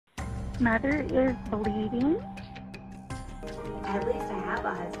mother is bleeding. At least I have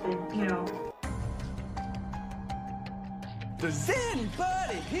a husband. Does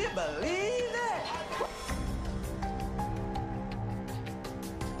anybody here believe that?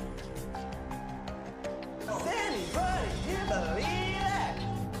 Does anybody here believe that?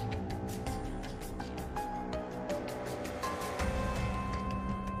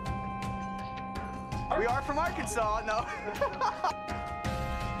 We are from Arkansas, no.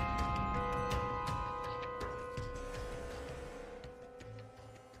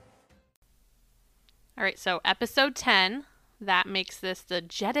 All right, so episode 10, that makes this the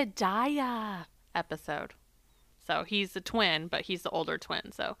Jedediah episode. So he's the twin, but he's the older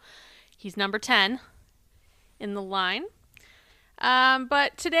twin. So he's number 10 in the line.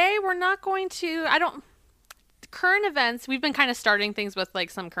 But today we're not going to, current events, we've been kind of starting things with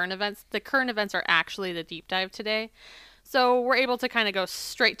like some current events. The current events are actually the deep dive today. So we're able to kind of go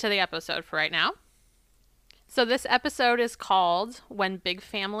straight to the episode for right now. So this episode is called When Big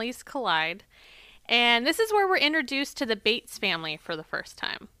Families Collide. And this is where we're introduced to the Bates family for the first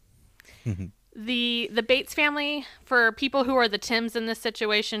time. The Bates family, for people who are the Tims in this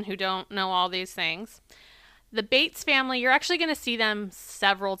situation who don't know all these things, the Bates family, you're actually going to see them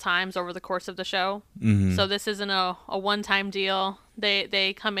several times over the course of the show. Mm-hmm. So this isn't a one-time deal.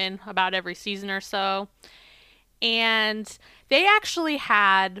 They come in about every season or so. And they actually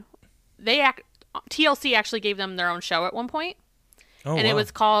TLC actually gave them their own show at one point. Oh, and wow. It was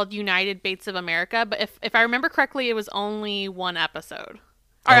called United Bates of America. But if I remember correctly, it was only one episode.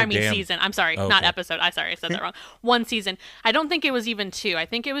 Season. I'm sorry, not episode. I said that wrong. One season. I don't think it was even two. I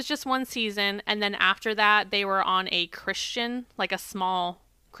think it was just one season. And then after that, they were on a Christian, like a small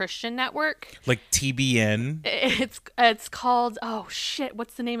Christian network. Like TBN? It's called, oh shit,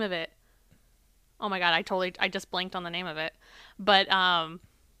 what's the name of it? Oh my God, I just blanked on the name of it. But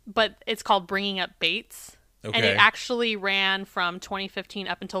it's called Bringing Up Bates. Okay. And it actually ran from 2015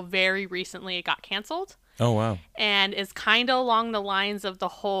 up until very recently. It got canceled. Oh, wow. And is kind of along the lines of the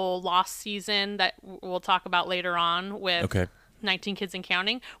whole Lost season that we'll talk about later on with 19 Kids and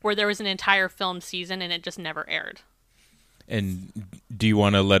Counting, where there was an entire film season and it just never aired. And do you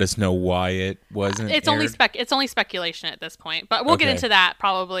want to let us know why it wasn't aired? It's only speculation at this point, but we'll get into that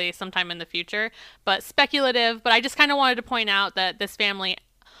probably sometime in the future. But speculative, but I just kind of wanted to point out that this family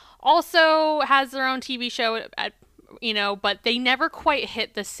also has their own TV show, but they never quite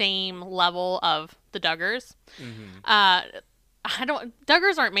hit the same level of the Duggars. Mm-hmm.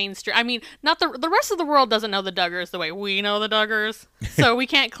 Duggars aren't mainstream. I mean, not the rest of the world doesn't know the Duggars the way we know the Duggars. So we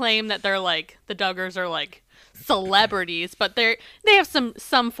can't claim that they're like, the Duggars are like celebrities, but they have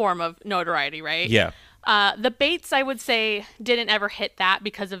some form of notoriety, right? Yeah. The Bates, I would say, didn't ever hit that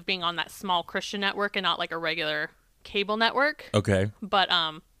because of being on that small Christian network and not like a regular cable network. Okay. But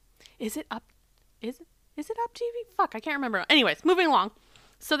is it up TV? Fuck, I can't remember. Anyways, moving along.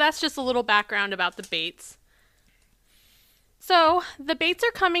 So that's just a little background about the Bates. So the Bates are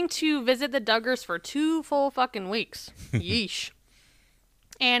coming to visit the Duggars for 2 full fucking weeks. Yeesh.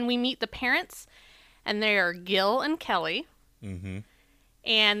 And we meet the parents, and they are Gil and Kelly. Mm-hmm.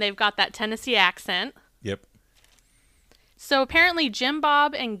 And they've got that Tennessee accent. Yep. So apparently Jim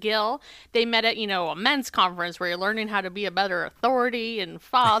Bob and Gil, they met at, a men's conference where you're learning how to be a better authority and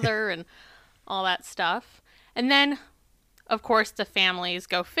father and all that stuff. And then, of course, the families,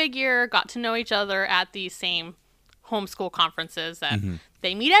 go figure, got to know each other at these same homeschool conferences that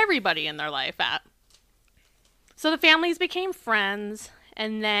they meet everybody in their life at. So the families became friends,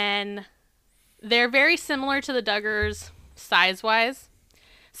 and then they're very similar to the Duggars size-wise.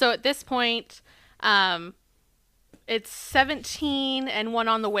 So at this point, it's 17 and one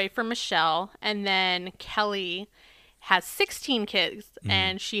on the way for Michelle, and then Kelly has 16 kids,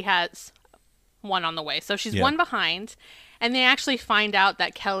 and she has one on the way. So she's one behind. And they actually find out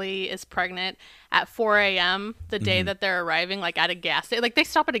that Kelly is pregnant at 4 a.m. the day that they're arriving, like at a gas station. Like they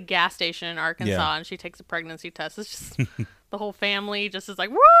stop at a gas station in Arkansas and she takes a pregnancy test. It's just the whole family just is like,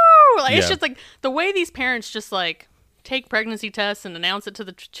 woo! Like it's just like the way these parents just like take pregnancy tests and announce it to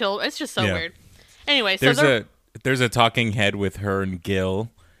the children. It's just so weird. Anyway, there's a talking head with her and Gil,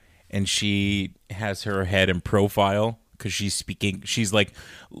 and she has her head in profile. Because she's like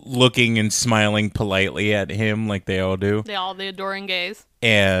looking and smiling politely at him like they all do. The adoring gaze.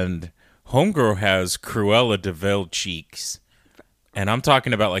 And Homegirl has Cruella de Vil cheeks. And I'm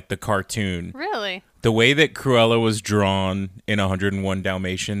talking about like the cartoon. Really? The way that Cruella was drawn in 101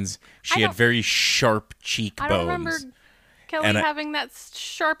 Dalmatians, she had very sharp cheekbones. I don't remember Kelly having that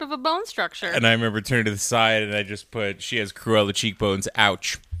sharp of a bone structure. And I remember turning to the side and I just put, she has Cruella cheekbones,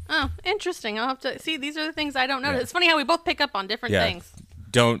 ouch. Oh, interesting. I'll have to see. These are the things I don't know. Yeah. It's funny how we both pick up on different things.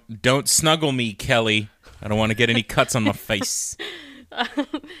 Don't snuggle me, Kelly. I don't want to get any cuts on my face.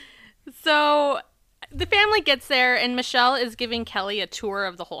 So the family gets there, and Michelle is giving Kelly a tour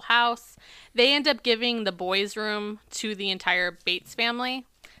of the whole house. They end up giving the boys' room to the entire Bates family.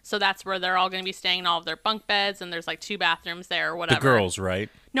 So that's where they're all going to be staying in all of their bunk beds, and there's like 2 bathrooms there or whatever. The girls, right?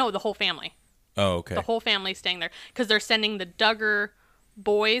 No, the whole family. Oh, okay. The whole family's staying there because they're sending the Duggar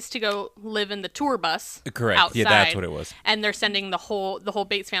boys to go live in the tour bus. Correct. Outside, yeah, that's what it was. And they're sending the whole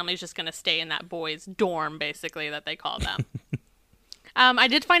Bates family is just going to stay in that boys' dorm, basically, that they call them. I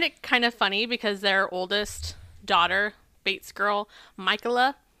did find it kind of funny because their oldest daughter, Bates girl,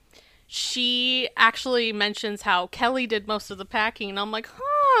 Michaela, she actually mentions how Kelly did most of the packing. And I'm like,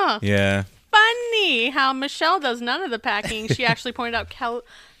 huh. Yeah. Funny how Michelle does none of the packing. She actually pointed out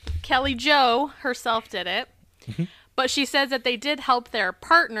Kelly Jo herself did it. But she says that they did help their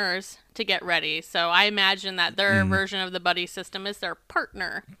partners to get ready. So I imagine that their version of the buddy system is their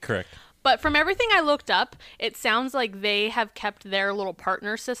partner. Correct. But from everything I looked up, it sounds like they have kept their little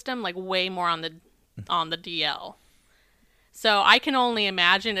partner system like way more on the DL. So I can only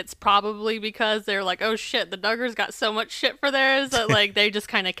imagine it's probably because they're like, oh shit, the Duggars got so much shit for theirs that like they just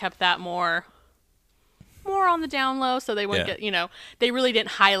kind of kept that more on the down low, so they wouldn't get, they really didn't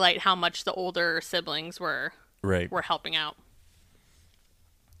highlight how much the older siblings were helping out.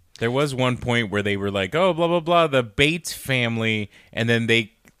 There was one point where they were like, oh, blah, blah, blah, the Bates family, and then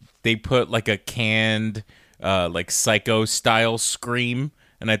they put like a canned like Psycho style scream,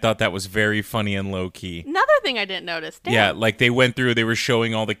 and I thought that was very funny and low key. Another thing I didn't notice. Damn. Yeah, like they were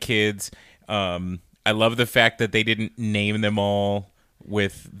showing all the kids. I love the fact that they didn't name them all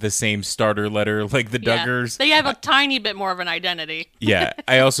with the same starter letter like the Duggars. They have a tiny bit more of an identity. Yeah,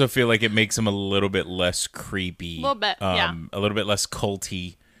 I also feel like it makes them a little bit less creepy. A little bit, yeah. A little bit less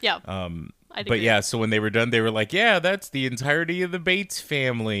culty. Yeah. But agree. Yeah, so when they were done, they were like, yeah, that's the entirety of the Bates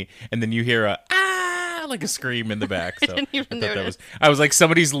family. And then you hear like a scream in the back. So I didn't even notice. I was like,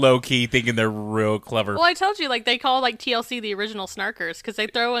 somebody's low-key thinking they're real clever. Well, I told you, like, they call, like, TLC the original snarkers because they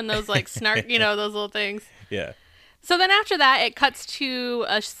throw in those, like, those little things. Yeah. So then after that, it cuts to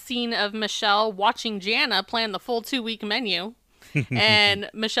a scene of Michelle watching Jana plan the full 2-week menu. And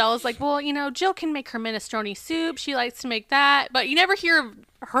Michelle is like, well, Jill can make her minestrone soup. She likes to make that. But you never hear of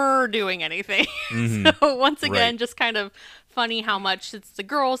her doing anything. So once again, just kind of funny how much it's the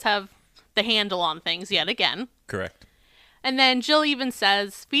girls have the handle on things yet again. Correct. And then Jill even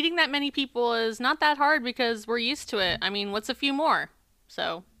says, feeding that many people is not that hard because we're used to it. I mean, what's a few more?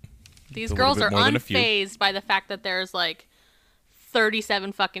 So these girls are unfazed by the fact that there's like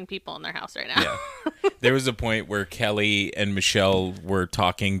 37 fucking people in their house right now. Yeah. There was a point where Kelly and Michelle were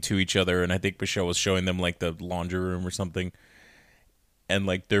talking to each other, and I think Michelle was showing them like the laundry room or something. And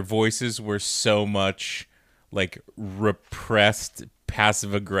like their voices were so much like repressed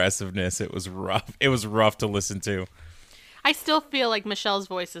passive aggressiveness. It was rough. It was rough to listen to. I still feel like Michelle's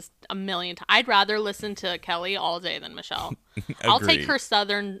voice is a million times. I'd rather listen to Kelly all day than Michelle. I'll take her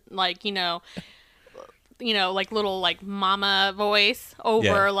southern, like, like little like mama voice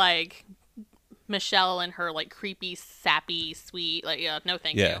over like Michelle and her like creepy, sappy, sweet. Like, no,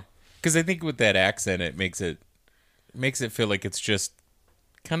 thank you. Because I think with that accent, it makes it feel like it's just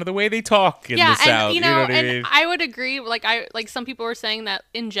kind of the way they talk in the South. You know what I mean? I would agree. Like some people were saying that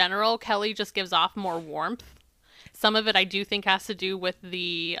in general, Kelly just gives off more warmth. Some of it I do think has to do with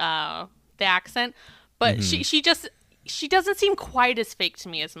the accent, but she doesn't seem quite as fake to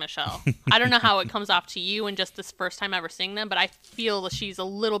me as Michelle. I don't know how it comes off to you in just this first time ever seeing them, but I feel that she's a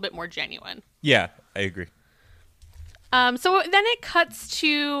little bit more genuine. Yeah, I agree. So then it cuts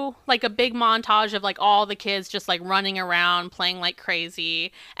to like a big montage of like all the kids just like running around playing like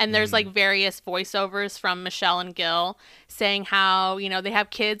crazy, and there's like various voiceovers from Michelle and Gil saying how they have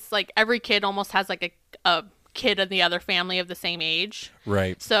kids, like every kid almost has like a kid in the other family of the same age.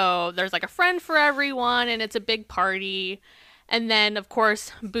 Right. So there's like a friend for everyone, and it's a big party. And then, of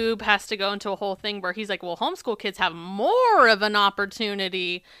course, Boob has to go into a whole thing where he's like, well, homeschool kids have more of an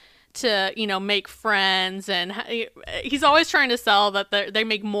opportunity to, make friends. And he's always trying to sell that they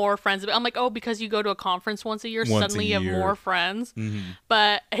make more friends. I'm like, oh, because you go to a conference once a year, suddenly you have more friends. Mm-hmm.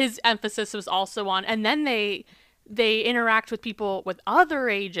 But his emphasis was also on, and then they interact with people with other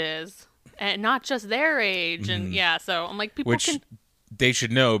ages and not just their age. And so I'm like, they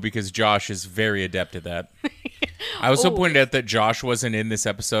should know because Josh is very adept at that. I also pointed out that Josh wasn't in this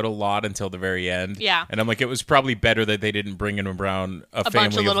episode a lot until the very end. Yeah. And I'm like, it was probably better that they didn't bring in around a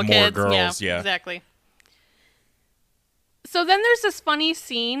family of more kids. Girls. Yeah, exactly. So then there's this funny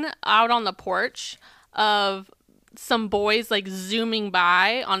scene out on the porch of some boys like zooming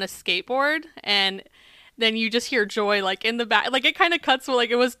by on a skateboard, and then you just hear Joy like in the back. Like it kind of cuts, like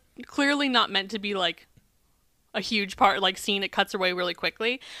it was clearly not meant to be like a huge part, like scene. It cuts away really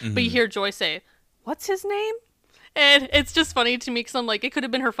quickly, but you hear Joy say, "What's his name?" And it's just funny to me because I'm like, it could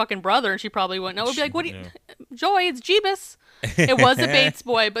have been her fucking brother, and she probably wouldn't know. It would be like, "What? Joy, it's Jeebus." It was a Bates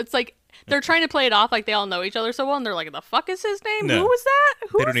boy, but it's like they're trying to play it off like they all know each other so well, and they're like, "The fuck is his name? No. Who was that?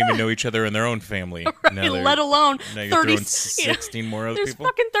 They don't even know each other in their own family. Right, let alone now you're 30. throwing 16 more other There's people.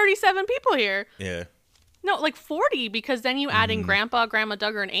 fucking 37 people here. Yeah. No, like 40, because then you add in Grandpa, Grandma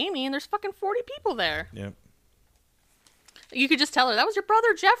Duggar, and Amy, and there's fucking 40 people there. Yep. You could just tell her, that was your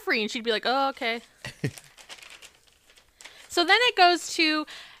brother Jeffrey, and she'd be like, oh, okay. So then it goes to,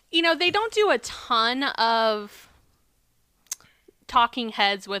 they don't do a ton of talking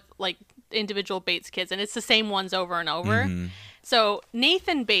heads with, like, individual Bates kids, and it's the same ones over and over. So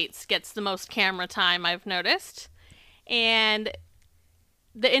Nathan Bates gets the most camera time, I've noticed. And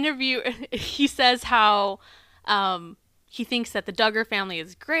the interview, he says how he thinks that the Duggar family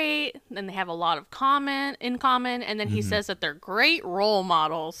is great, and they have a lot of in common, and then he says that they're great role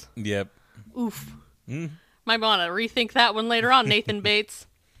models. Yep. Oof. Might want to rethink that one later on, Nathan Bates.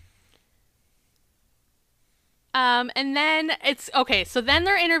 And then so then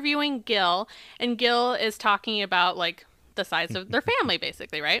they're interviewing Gil, and Gil is talking about, like, the size of their family,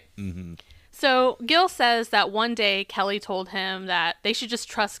 basically, right? So Gil says that one day Kelly told him that they should just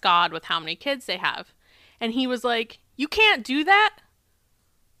trust God with how many kids they have. And he was like, you can't do that.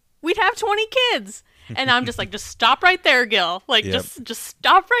 We'd have 20 kids. And I'm just like, just stop right there, Gil. Like, just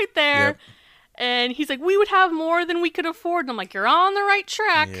stop right there. Yep. And he's like, we would have more than we could afford. And I'm like, you're on the right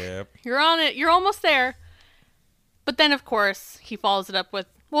track. Yep. You're on it. You're almost there. But then, of course, he follows it up with,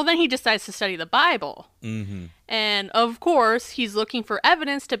 well, then he decides to study the Bible. And, of course, he's looking for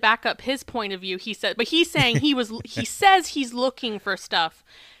evidence to back up his point of view. He said, but he's saying he says he's looking for stuff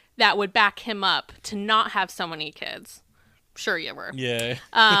that would back him up to not have so many kids. Sure you were. Yeah.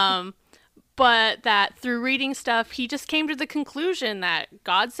 But that through reading stuff, he just came to the conclusion that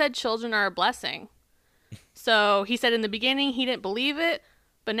God said children are a blessing. So he said in the beginning he didn't believe it,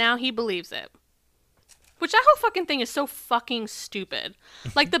 but now he believes it. Which that whole fucking thing is so fucking stupid.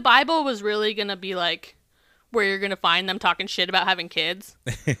 Like, the Bible was really going to be, like, where you're going to find them talking shit about having kids.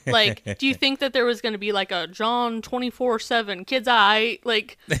 Like, do you think that there was going to be, like, a John 24/7, kids eye?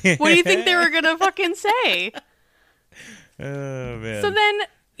 Like, what do you think they were going to fucking say? Oh, man. So then,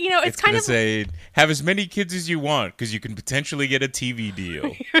 it's kind of... say, have as many kids as you want, because you can potentially get a TV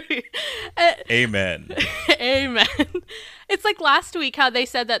deal. Amen. Amen. It's like last week how they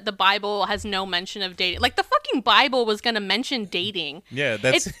said that the Bible has no mention of dating. Like, the fucking Bible was going to mention dating. Yeah,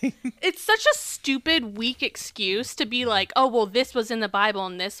 that's... It's such a stupid, weak excuse to be like, oh, well, this was in the Bible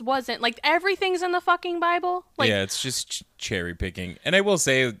and this wasn't. Like, everything's in the fucking Bible. Like, yeah, it's just cherry picking. And I will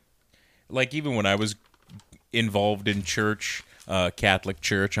say, like, even when I was involved in church, Catholic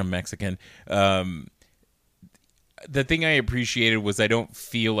church, I'm Mexican, the thing I appreciated was I don't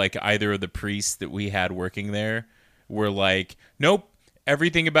feel like either of the priests that we had working there were like, nope,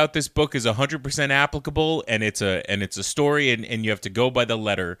 everything about this book is 100% applicable, and it's a story, and you have to go by the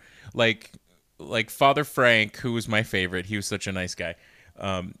letter. Like Father Frank, who was my favorite, he was such a nice guy,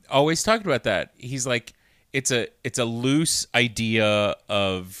 always talked about that. He's like, it's a loose idea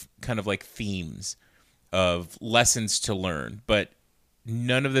of kind of like themes of lessons to learn, but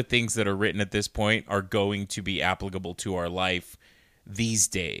none of the things that are written at this point are going to be applicable to our life these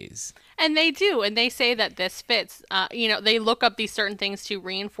days. And they do, and they say that this fits. They look up these certain things to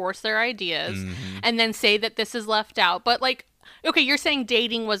reinforce their ideas, and then say that this is left out. But, like, okay, you're saying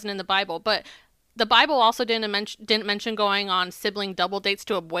dating wasn't in the Bible, but the Bible also didn't mention going on sibling double dates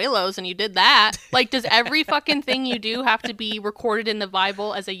to abuelos, and you did that. Like, does every fucking thing you do have to be recorded in the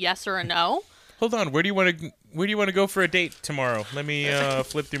Bible as a yes or a no? Hold on, where do you want to go for a date tomorrow? Let me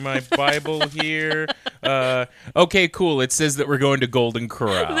flip through my Bible here. Okay, cool. It says that we're going to Golden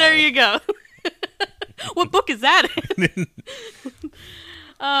Corral. There you go. What book is that in?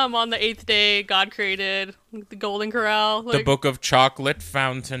 On the 8th day, God created the Golden Corral. The Book of Chocolate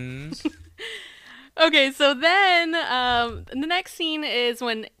Fountains. Okay, so then the next scene is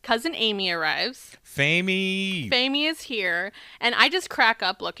when Cousin Amy arrives. Famey is here, and I just crack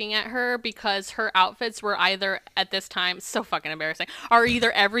up looking at her because her outfits were either, at this time, so fucking embarrassing, are either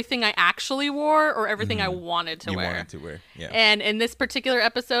everything I actually wore or everything I wanted to wear. Yeah. And in this particular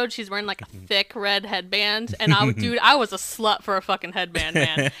episode, she's wearing like a thick red headband, and I was a slut for a fucking headband,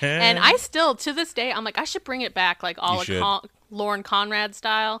 man. And I still, to this day, I'm like, I should bring it back, like all Lauren Conrad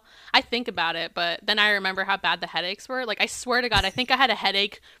style. I think about it, but then I remember how bad the headaches were. Like, I swear to God, I think I had a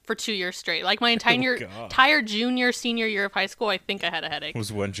headache for 2 years straight. Like, my entire junior, senior year of high school, I think I had a headache. It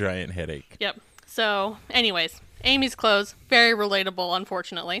was one giant headache. Yep. So, anyways, Amy's clothes, very relatable,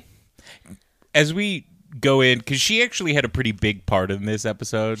 unfortunately. As we go in, because she actually had a pretty big part in this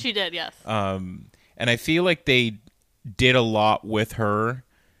episode. She did, yes. And I feel like they did a lot with her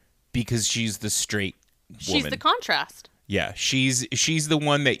because she's the straight woman. She's the contrast. Yeah, she's the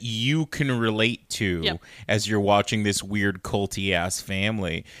one that you can relate to as you're watching this weird culty ass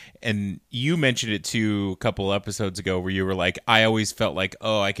family. And you mentioned it too a couple episodes ago where you were like, I always felt like,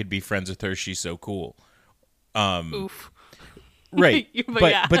 oh, I could be friends with her. She's so cool. Oof. Right.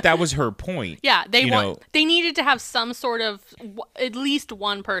 but but that was her point. Yeah, they needed to have some sort of at least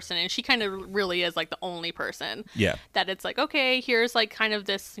one person, and she kind of really is like the only person. Yeah. That it's like, okay, here's like kind of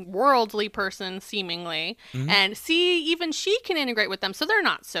this worldly person seemingly, and see, even she can integrate with them, so they're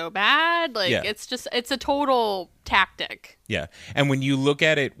not so bad. Like it's a total tactic. Yeah. And when you look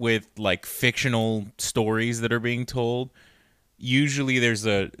at it with like fictional stories that are being told, usually there's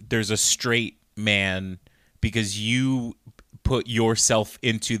a straight man because you put yourself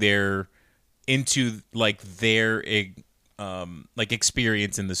into their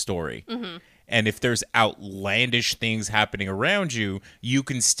experience in the story. And if there's outlandish things happening around you, you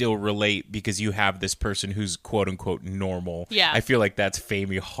can still relate because you have this person who's quote unquote normal. Yeah. I feel like that's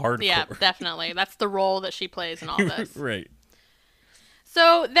Famey hardcore. Yeah, definitely. That's the role that she plays in all this. Right.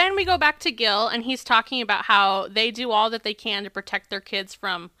 So then we go back to Gil, and he's talking about how they do all that they can to protect their kids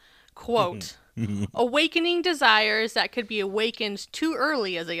from, quote, awakening desires that could be awakened too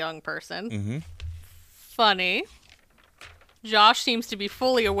early as a young person. Funny. Josh seems to be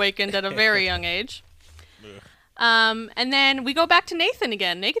fully awakened at a very young age. And then we go back to Nathan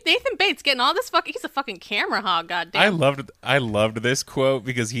again. Nathan Bates getting all this he's a fucking camera hog, goddamn. I loved this quote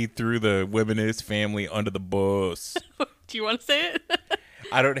because he threw the women in his family under the bus. Do you want to say it?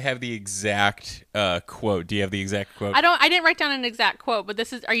 I don't have the exact quote. Do you have the exact quote? I didn't write down an exact quote, but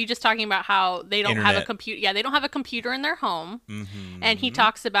are you just talking about how they don't have a computer? Yeah, they don't have a computer in their home. And he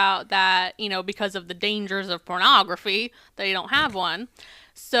talks about that, because of the dangers of pornography, they don't have one.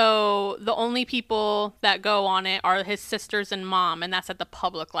 So the only people that go on it are his sisters and mom, and that's at the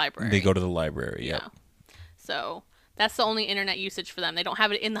public library. They go to the library, yeah. So that's the only internet usage for them. They don't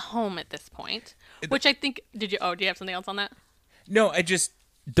have it in the home at this point, which I think, do you have something else on that? No,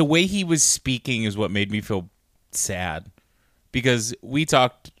 the way he was speaking is what made me feel sad, because we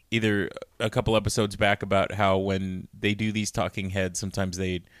talked either a couple episodes back about how when they do these talking heads, sometimes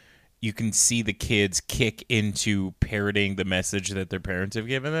you can see the kids kick into parroting the message that their parents have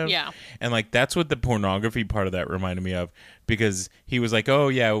given them. Yeah. And like, that's what the pornography part of that reminded me of, because he was like, oh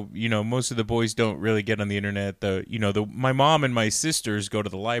yeah, most of the boys don't really get on the internet. My mom and my sisters go to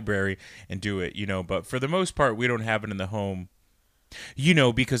the library and do it, but for the most part, we don't have it in the home.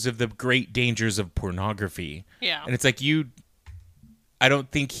 Because of the great dangers of pornography. Yeah. And it's like, I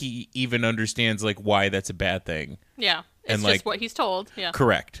don't think he even understands like why that's a bad thing. Yeah. It's just what he's told. Yeah.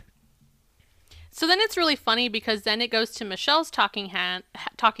 Correct. So then it's really funny because then it goes to Michelle's talking head,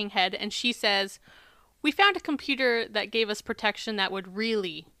 and she says, we found a computer that gave us protection that would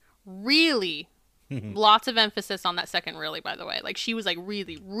really, really, lots of emphasis on that second really, by the way. Like, she was like,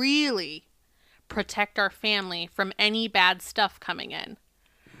 really, really protect our family from any bad stuff coming in.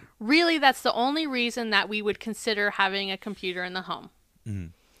 Really, that's the only reason that we would consider having a computer in the home.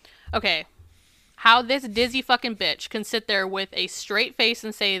 Okay. How this dizzy fucking bitch can sit there with a straight face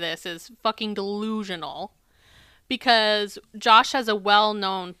and say this is fucking delusional, because Josh has a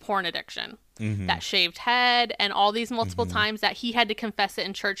well-known porn addiction. That shaved head and all these multiple times that he had to confess it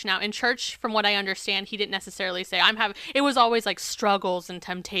in church. Now, in church, from what I understand, he didn't necessarily say, it was always like struggles and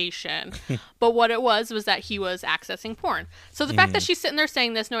temptation. But what it was that he was accessing porn. So the fact that she's sitting there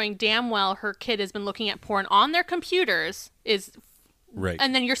saying this, knowing damn well her kid has been looking at porn on their computers is... Right.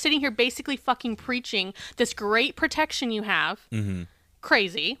 And then you're sitting here basically fucking preaching this great protection you have.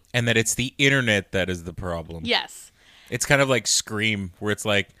 Crazy. And that it's the internet that is the problem. Yes. It's kind of like Scream, where it's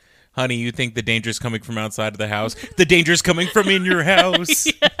like, honey, you think the danger's coming from outside of the house? The danger's coming from in your house.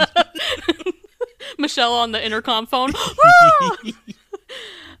 Michelle on the intercom phone.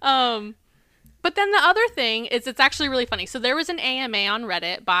 But then the other thing is, it's actually really funny. So there was an AMA on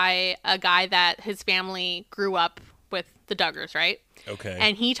Reddit by a guy that his family grew up with the Duggars, right? Okay.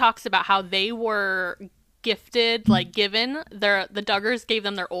 And he talks about how they were gifted, like given the Duggars gave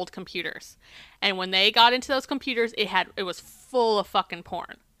them their old computers. And when they got into those computers, it was full of fucking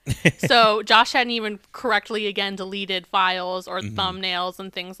porn. So Josh hadn't even correctly again deleted files or thumbnails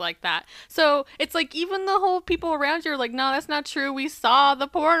and things like that. So it's like, even the whole people around you are like, no, that's not true. We saw the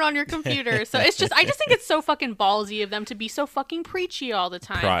porn on your computer. So I just think it's so fucking ballsy of them to be so fucking preachy all the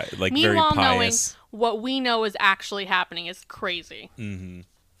time. Meanwhile, knowing what we know is actually happening is crazy.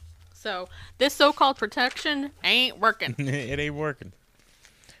 So this so-called protection ain't working. It ain't working.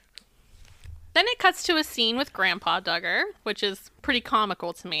 Then it cuts to a scene with Grandpa Duggar, which is pretty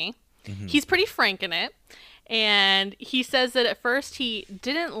comical to me. He's pretty frank in it. And he says that at first he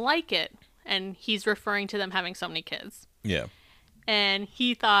didn't like it. And he's referring to them having so many kids. Yeah. And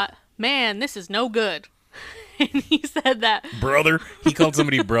he thought, man, this is no good. And he said that... Brother. He called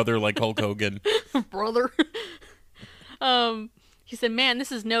somebody brother like Hulk Hogan. Brother. He said, man,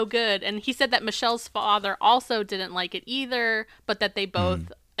 this is no good. And he said that Michelle's father also didn't like it either, but that they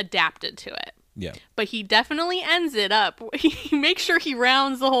both adapted to it. Yeah. But he definitely ends it up. He makes sure he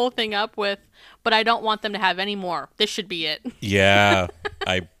rounds the whole thing up with, but I don't want them to have any more. This should be it. Yeah.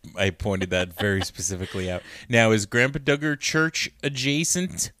 I pointed that very specifically out. Now, is Grandpa Duggar church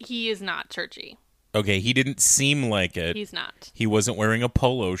adjacent? He is not churchy. Okay, he didn't seem like it. He's not. He wasn't wearing a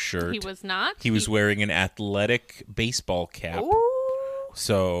polo shirt. He was not. He was wearing an athletic baseball cap. Ooh.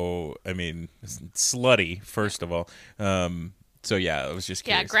 So, I mean, slutty, first of all. So, yeah, I was just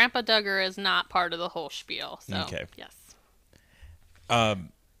curious. Yeah, Grandpa Duggar is not part of the whole spiel. So, okay. Yes.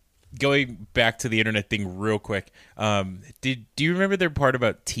 Going back to the internet thing real quick, do you remember their part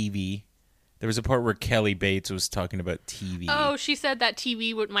about TV? There was a part where Kelly Bates was talking about TV. Oh, she said that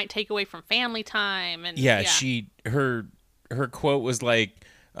TV might take away from family time. And yeah. Her quote was like,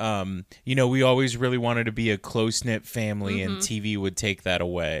 we always really wanted to be a close-knit family, and TV would take that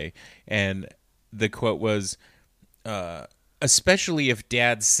away. And the quote was, especially if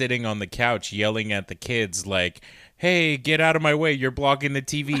Dad's sitting on the couch yelling at the kids like, hey, get out of my way, you're blocking the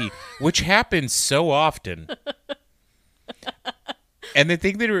TV, which happens so often. And the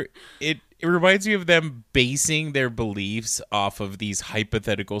thing that it reminds me of them basing their beliefs off of these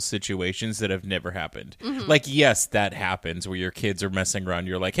hypothetical situations that have never happened. Like, yes, that happens where your kids are messing around.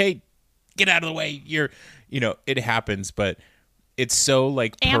 You're like, hey, get out of the way. It happens, but it's so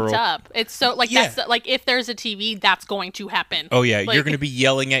like amped up. It's so like that's like if there's a TV, that's going to happen. Oh yeah, like, you're going to be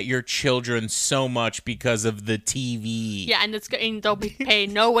yelling at your children so much because of the TV. Yeah, and they'll pay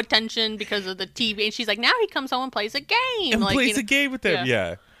no attention because of the TV. And she's like, now he comes home and plays a game. And plays a game with them.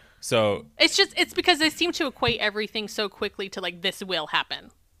 Yeah. So it's because they seem to equate everything so quickly to like this will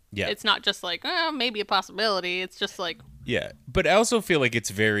happen. Yeah. It's not just like, maybe a possibility. It's just like... Yeah. But I also feel like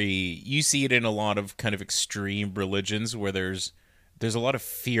it's you see it in a lot of kind of extreme religions where there's a lot of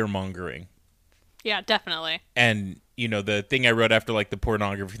fear-mongering. Yeah, definitely. And, the thing I wrote after, like, the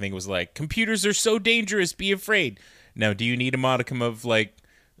pornography thing was like, computers are so dangerous, be afraid. Now, do you need a modicum of, like,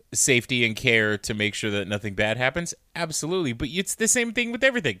 safety and care to make sure that nothing bad happens? Absolutely. But it's the same thing with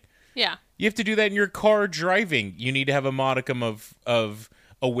everything. Yeah. You have to do that in your car driving. You need to have a modicum of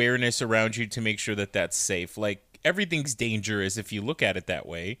awareness around you to make sure that that's safe. Like, everything's dangerous if you look at it that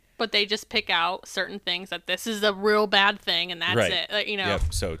way. But they just pick out certain things that this is a real bad thing, and that's it. Like, Yep.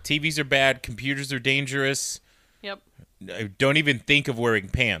 So TVs are bad. Computers are dangerous. Yep. Don't even think of wearing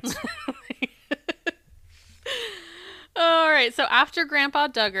pants. All right. So after Grandpa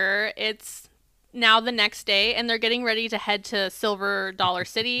Duggar, it's now the next day, and they're getting ready to head to Silver Dollar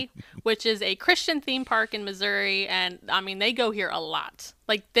City, which is a Christian theme park in Missouri. And I mean, they go here a lot.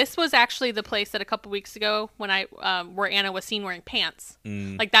 Like, this was actually the place that a couple weeks ago when where Anna was seen wearing pants.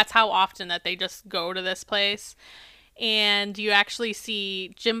 Like, that's how often that they just go to this place. And you actually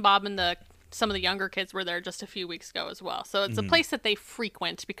see Jim Bob and some of the younger kids were there just a few weeks ago as well. So it's a place that they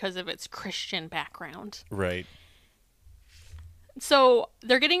frequent because of its Christian background. Right. So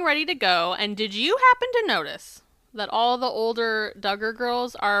they're getting ready to go, and did you happen to notice that all the older Duggar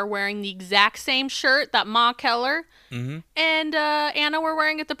girls are wearing the exact same shirt that Ma Keller and Anna were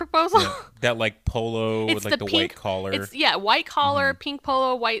wearing at the proposal? Yeah. That, like, polo with, like, the white collar. White collar, pink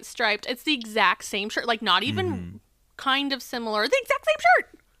polo, white striped. It's the exact same shirt. Like, not even kind of similar. The exact same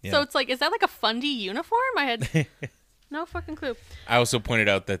shirt! Yeah. So it's like, is that like a fundy uniform? I had... No fucking clue. I also pointed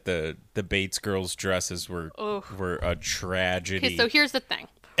out that the Bates girls' dresses were a tragedy. Okay, so here's the thing.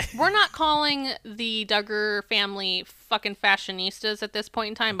 We're not calling the Duggar family fucking fashionistas at this point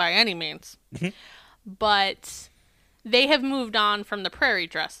in time by any means. But they have moved on from the prairie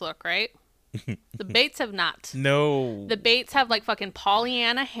dress look, right? The Bates have not. No. The Bates have like fucking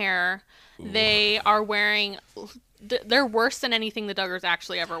Pollyanna hair. They are wearing... They're worse than anything the Duggars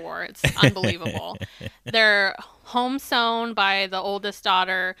actually ever wore. It's unbelievable. They're home sewn by the oldest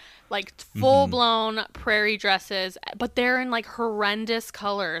daughter, like full-blown prairie dresses, but they're in like horrendous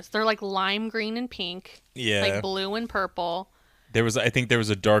colors. They're like lime green and pink, like blue and purple. I think there was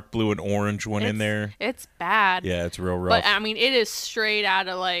a dark blue and orange one in there. It's bad. Yeah, it's real rough. But I mean, it is straight out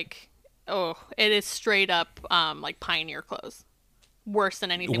of like, it is straight up like Pioneer clothes. Worse than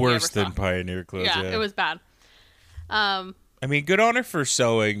anything. Worse than Pioneer clothes. Yeah, it was bad. I mean, good on her for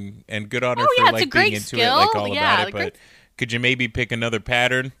sewing, and good on her Oh, for yeah, it's a like great being into skill. it, like all Yeah, about it. like, But great- could you maybe pick another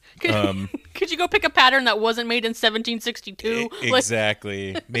pattern? Could you go pick a pattern that wasn't made in 1762? Like,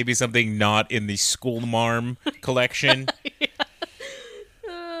 Exactly. Maybe something not in the school marm collection.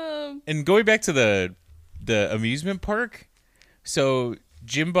 And going back to the amusement park, so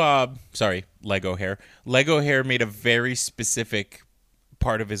Lego Hair made a very specific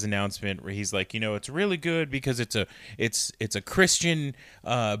part of his announcement where he's like, it's really good because it's a Christian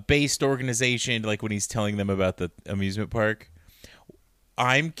based organization, like when he's telling them about the amusement park.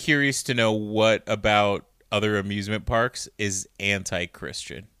 I'm curious to know what about other amusement parks is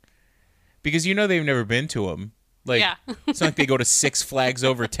anti-Christian, because they've never been to them. Like, Yeah. it's not like they go to Six Flags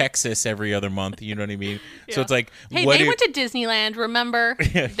over Texas every other month. You know what I mean? Yeah. So it's like, hey, they went to Disneyland, remember? They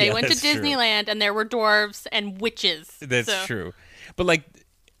Yeah, went to that's true. Disneyland, and there were dwarves and witches. That's So- true. But, like,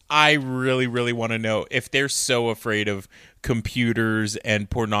 I really, really want to know if they're so afraid of computers and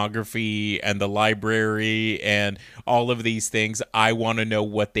pornography and the library and all of these things. I want to know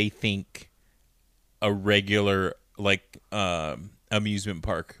what they think a regular, like, amusement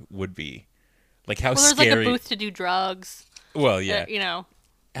park would be. Like, how Well, there's scary. like a booth to do drugs. Well, yeah.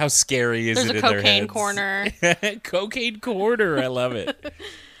 How scary is There's it a in their cocaine heads? corner. Cocaine corner. I love it.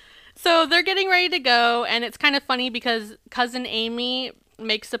 So they're getting ready to go, and it's kind of funny because cousin Amy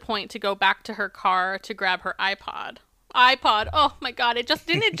makes a point to go back to her car to grab her iPod. Oh my God!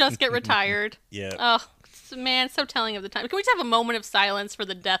 Didn't it just get retired? Yeah. Oh man, so telling of the time. Can we just have a moment of silence for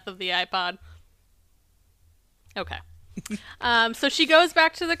the death of the iPod? Okay. So she goes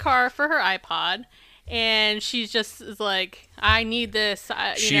back to the car for her iPod, and she's just is like, I need this.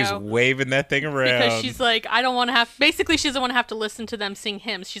 She's waving that thing around. Because she's like, I don't want to have. Basically, she doesn't want to have to listen to them sing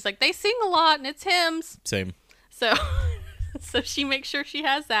hymns. She's like, they sing a lot, and it's hymns. Same. So, so she makes sure she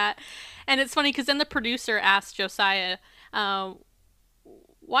has that. And it's funny because then the producer asked Josiah,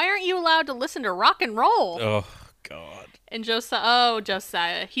 why aren't you allowed to listen to rock and roll? Oh, God. And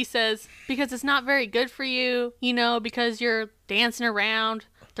Josiah, he says, because it's not very good for you, because you're dancing around.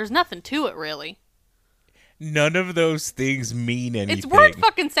 There's nothing to it, really. None of those things mean anything. It's word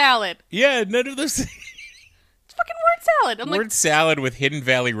fucking salad. Yeah, none of those things. It's fucking word salad. I'm Word salad with Hidden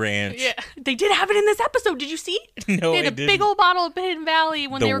Valley Ranch. yeah, they did have it in this episode. Did you see? No, They had I a big didn't. old bottle of Hidden Valley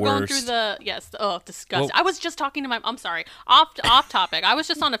when The they were going through worst. disgusting. Well- I was just talking to I'm sorry, off topic. I was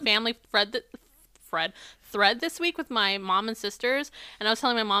just on a family thread this week with my mom and sisters, and I was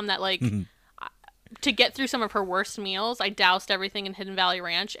telling my mom that like to get through some of her worst meals, I doused everything in Hidden Valley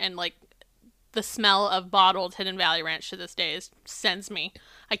Ranch, and like the smell of bottled Hidden Valley Ranch to this day sends me.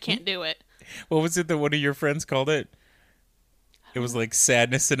 I can't do it. What was it that one of your friends called it? It was like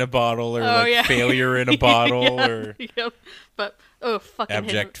sadness in a bottle, or failure in a bottle, Yeah, or yep. But fucking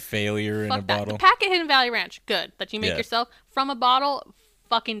abject failure in a Fuck that. bottle. The packet Hidden Valley Ranch, good. That you make Yeah. yourself from a bottle,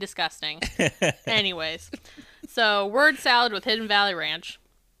 fucking disgusting. Anyways, so word salad with Hidden Valley Ranch.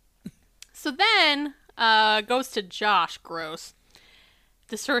 So then goes to Josh, gross.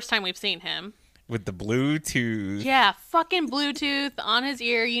 This first time we've seen him. With the Bluetooth. Yeah, fucking Bluetooth on his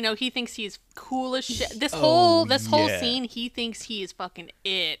ear. He thinks he's cool as shit. This whole yeah. scene, he thinks he is fucking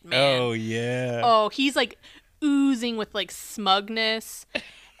it, man. Oh, yeah. Oh, he's like oozing with like smugness,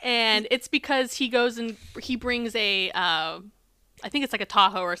 and it's because he goes and he brings a, I think it's like a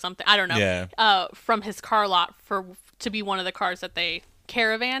Tahoe or something. I don't know. Yeah. From his car lot to be one of the cars that they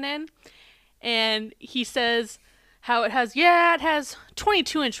caravan in, and he says how it has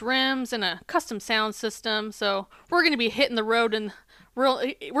 22-inch rims and a custom sound system. So we're gonna be hitting the road and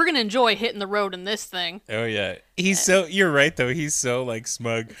we're gonna enjoy hitting the road in this thing. Oh, yeah. You're right, though. He's so, like,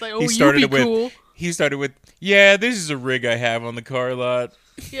 smug. It's like, you be cool. He started with, yeah, this is a rig I have on the car lot.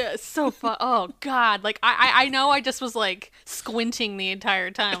 Yeah, it's so fun. Oh God, like I know I just was like squinting the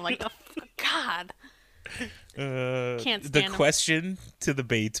entire time, like God. Can't stand the him. question to the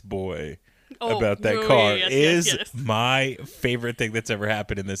Bates boy Oh, about that oh, car yes, is yes. my favorite thing that's ever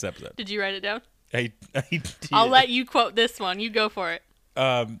happened in this episode. Did you write it down? I did. I'll let you quote this one. You go for it.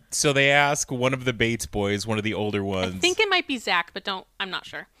 So they ask one of the Bates boys, one of the older ones. I think it might be Zach, but I'm not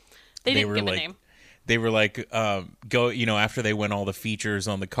sure. They didn't were give like, a name. They were like, after they went all the features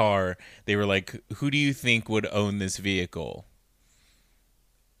on the car, they were like, who do you think would own this vehicle?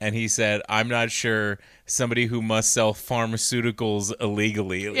 And he said, I'm not sure. Somebody who must sell pharmaceuticals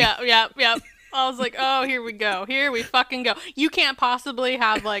illegally. Yeah. I was like, oh, here we go. Here we fucking go. You can't possibly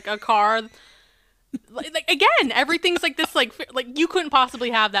have like a car. Like again, everything's like this. Like you couldn't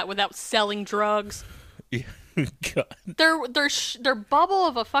possibly have that without selling drugs. Yeah. God. They're bubble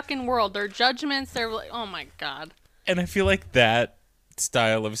of a fucking world. Their judgments. They're like, oh my God. And I feel like that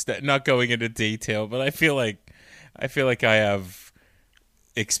style of not going into detail, but I feel like I feel like I have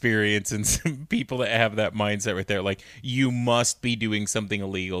experience and some people that have that mindset right there. Like, you must be doing something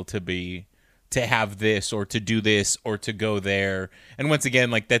illegal to have this or to do this or to go there. And once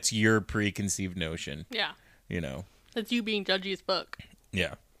again, like, that's your preconceived notion. Yeah. You know? That's you being judgy as fuck.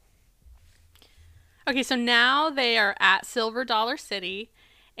 Yeah. Okay, so now they are at Silver Dollar City,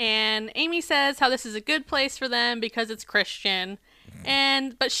 and Amy says how this is a good place for them because it's Christian,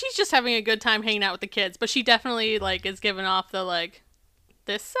 but she's just having a good time hanging out with the kids. But she definitely like is giving off the like,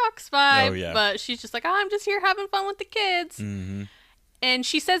 this sucks vibe. Oh, yeah. But she's just like, oh, I'm just here having fun with the kids. Mm-hmm. And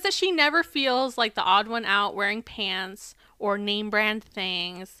she says that she never feels like the odd one out wearing pants or name brand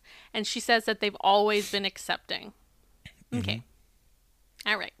things, and she says that they've always been accepting. Okay,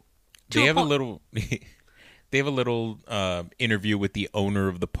 all right. They have a little interview with the owner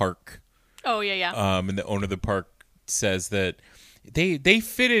of the park. Oh, yeah. And the owner of the park says that they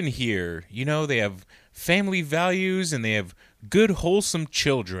fit in here. You know, they have family values and they have good, wholesome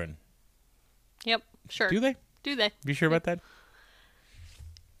children. Yep, sure. Do they? Do they? You sure about that?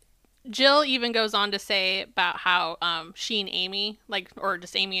 Jill even goes on to say about how she and Amy, or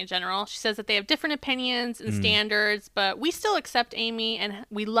just Amy in general, she says that they have different opinions and standards, but we still accept Amy and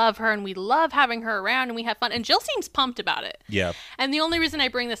we love her and we love having her around and we have fun. And Jill seems pumped about it. Yeah. And the only reason I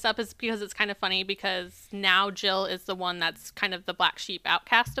bring this up is because it's kind of funny because now Jill is the one that's kind of the black sheep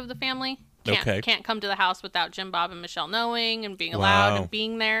outcast of the family. Can't come to the house without Jim Bob and Michelle knowing and being allowed and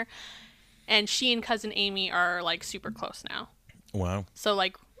being there. And she and cousin Amy are like super close now. Wow. So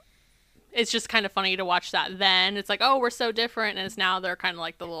like, it's just kind of funny to watch that then. It's like, oh, we're so different. And it's now they're kind of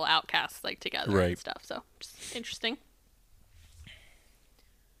like the little outcasts like together and stuff. So just interesting.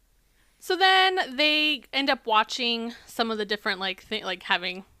 So then they end up watching some of the different like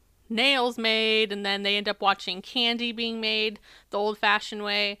having nails made. And then they end up watching candy being made the old fashioned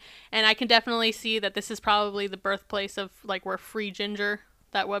way. And I can definitely see that this is probably the birthplace of like where Free Ginger,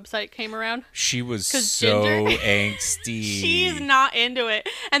 that website, came around. She was so angsty. She's not into it.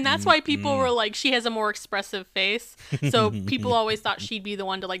 And that's why people were like, she has a more expressive face. So people always thought she'd be the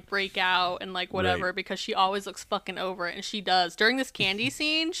one to like break out and like whatever because she always looks fucking over it. And she does. During this candy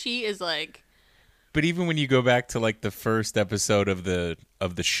scene, she is like... But even when you go back to like the first episode of the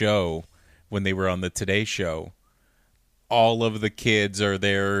show, when they were on the Today Show, all of the kids are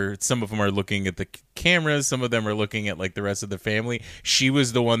there. Some of them are looking at the cameras. Some of them are looking at like the rest of the family. She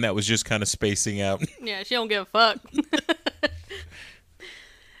was the one that was just kind of spacing out. Yeah, she don't give a fuck.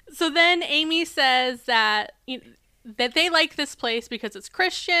 So then Amy says that they like this place because it's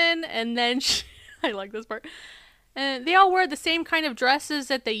Christian. And then I like this part. And they all wear the same kind of dresses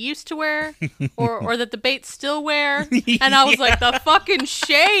that they used to wear or that the Bates still wear. And I was like, the fucking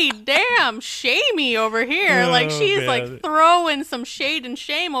shade. Damn, shamey over here. Like, she's like throwing some shade and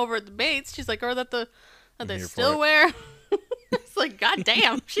shame over at the Bates. She's like, or that they still wear. It's like, god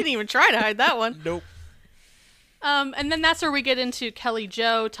damn. She didn't even try to hide that one. Nope. And then that's where we get into Kelly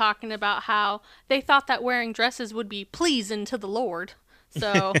Jo talking about how they thought that wearing dresses would be pleasing to the Lord.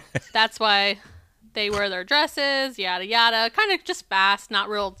 So that's why... they wear their dresses, yada, yada. Kind of just fast, not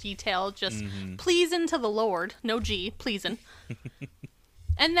real detailed, just pleasing to the Lord. No G, pleasing.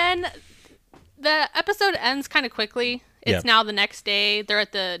 And then the episode ends kind of quickly. It's now the next day. They're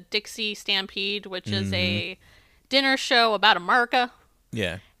at the Dixie Stampede, which is a dinner show about America.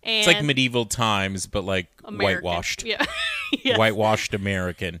 Yeah. And it's like medieval times, but like American. whitewashed. Yeah. Yes. Whitewashed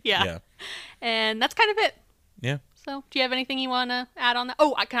American. Yeah. And that's kind of it. Yeah. So do you have anything you want to add on that?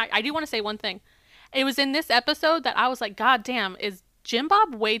 Oh, I do want to say one thing. It was in this episode that I was like, God damn, is Jim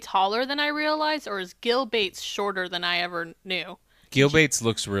Bob way taller than I realized, or is Gil Bates shorter than I ever knew? Gil Bates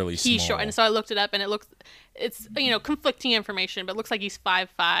looks really small. He's short, and so I looked it up, and it's conflicting information, but it looks like he's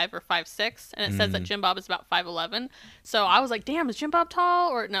 5'5" or 5'6", and it says that Jim Bob is about 5'11". So I was like, damn, is Jim Bob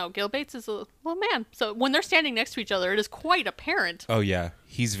tall? Or no, Gil Bates is a little man. So when they're standing next to each other, it is quite apparent. Oh, yeah.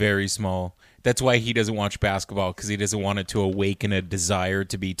 He's very small. That's why he doesn't watch basketball, because he doesn't want it to awaken a desire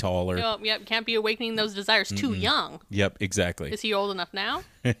to be taller. Yep, can't be awakening those desires too young. Yep, exactly. Is he old enough now?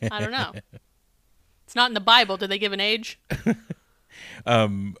 I don't know. It's not in the Bible. Did they give an age?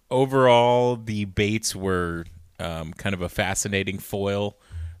 Overall, the Bates were kind of a fascinating foil.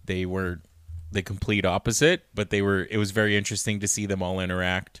 They were the complete opposite, but it was very interesting to see them all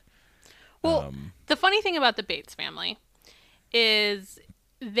interact. Well, the funny thing about the Bates family is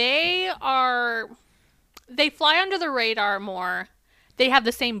they fly under the radar more. They have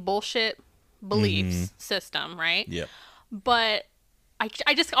the same bullshit beliefs system, right? Yep. But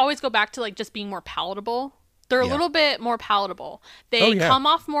I just always go back to like just being more palatable. They're a little bit more palatable. They come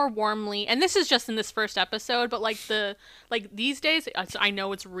off more warmly, and this is just in this first episode. But like these days, I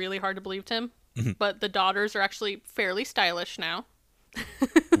know it's really hard to believe Tim, but the daughters are actually fairly stylish now.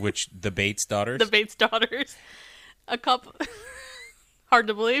 Which, the Bates daughters? The Bates daughters. A couple. Hard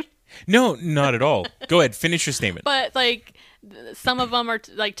to believe. No, not at all. Go ahead, finish your statement. But like some of them are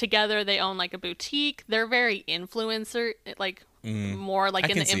like together. They own like a boutique. They're very influencer, like more like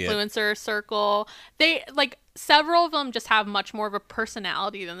in the influencer circle. They like several of them just have much more of a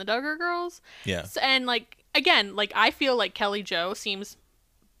personality than the Duggar girls. Yeah. So, and like again, like I feel like Kelly Jo seems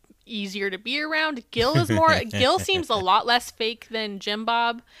easier to be around. Gil is more. Gil seems a lot less fake than Jim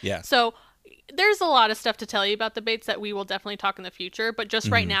Bob. Yeah. So there's a lot of stuff to tell you about the Bates that we will definitely talk in the future. But just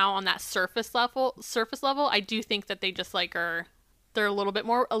right now on that surface level, I do think that they just like they're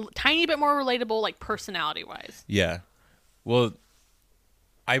a tiny bit more relatable, like personality wise. Yeah. Well,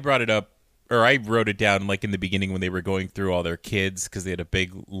 I brought it up, or I wrote it down like in the beginning when they were going through all their kids, because they had a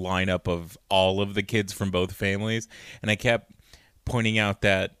big lineup of all of the kids from both families, and I kept pointing out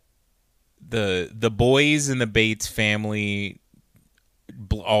that the boys in the Bates family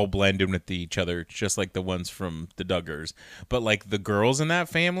all blend in with each other, just like the ones from the Duggars. But like the girls in that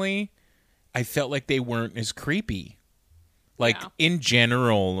family, I felt like they weren't as creepy. Like in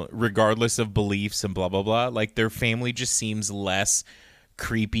general, regardless of beliefs and blah, blah, blah, like their family just seems less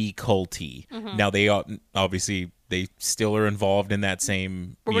creepy, culty. Now they obviously they still are involved in that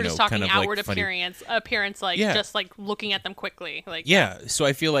same, but we're just talking kind of outward like appearance, like just like looking at them quickly, like So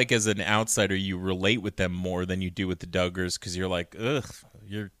I feel like as an outsider, you relate with them more than you do with the Duggars, because you're like, ugh,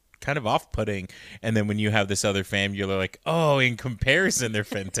 you're kind of off-putting. And then when you have this other family, you're like, oh, in comparison, they're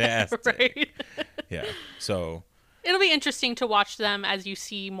fantastic. Right? Yeah. So it'll be interesting to watch them as you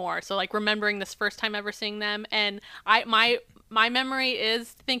see more. So like remembering this first time ever seeing them, and my memory is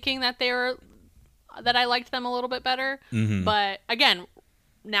thinking that that I liked them a little bit better. But again,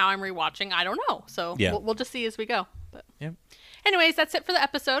 now I'm rewatching. I don't know. So we'll just see as we go. But anyways, that's it for the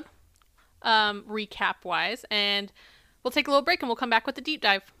episode, recap wise. And we'll take a little break and we'll come back with the deep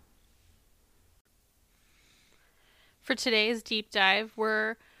dive. For today's deep dive,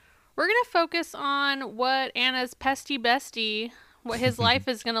 we're going to focus on what Anna's pesty bestie, what his life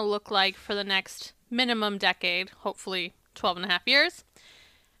is going to look like for the next minimum decade, hopefully 12 and a half years.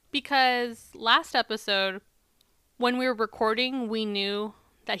 Because last episode, when we were recording, we knew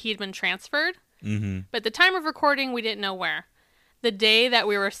that he had been transferred. But at the time of recording, we didn't know where. The day that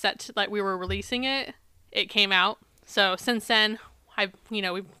we were we were releasing it, it came out. So since then,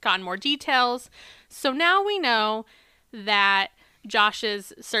 we've gotten more details. So now we know that Josh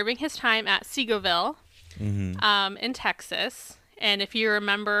is serving his time at Seagoville, in Texas. And if you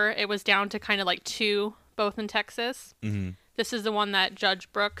remember, it was down to kind of like 2, both in Texas. This is the one that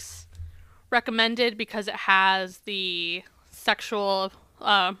Judge Brooks recommended because it has the sexual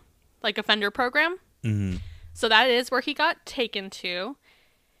offender program. So that is where he got taken to.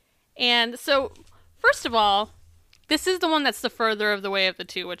 And so, first of all, this is the one that's the further of the way of the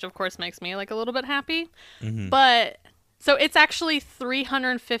 2, which of course makes me like a little bit happy. But so it's actually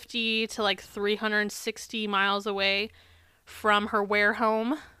 350 to like 360 miles away from her Ware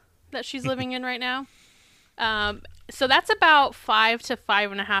home that she's living in right now. So that's about 5 to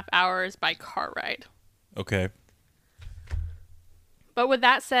 5.5 hours by car ride. Okay. But with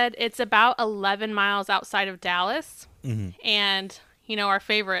that said, it's about 11 miles outside of Dallas. And, our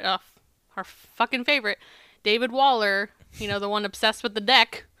favorite, our fucking favorite, David Waller, the one obsessed with the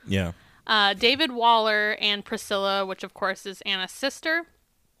deck. Yeah. David Waller and Priscilla, which of course is Anna's sister,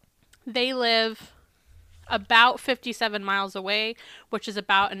 they live about 57 miles away, which is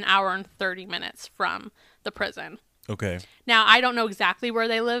about an hour and 30 minutes from the prison. Okay. Now, I don't know exactly where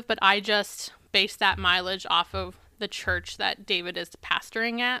they live, but I just based that mileage off of the church that David is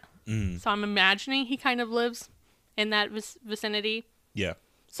pastoring at. So I'm imagining he kind of lives in that vicinity. Yeah.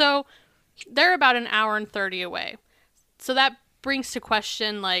 So they're about an hour and 30 away. So that brings to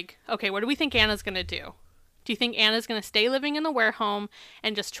question, like, okay, what do we think Anna's going to do? Do you think Anna's going to stay living in the Ware home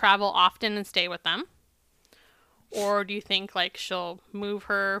and just travel often and stay with them? Or do you think, like, she'll move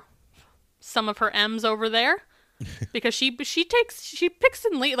some of her M's over there? Because she picks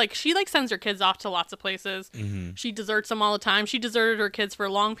and like she like sends her kids off to lots of places. She deserts them all the time. She deserted her kids for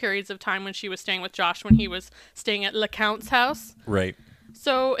long periods of time when she was staying with Josh when he was staying at LeCount's house. Right.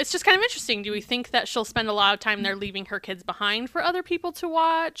 So it's just kind of interesting. Do we think that she'll spend a lot of time there leaving her kids behind for other people to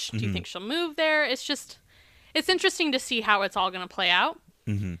watch? Do you think she'll move there? It's interesting to see how it's all going to play out.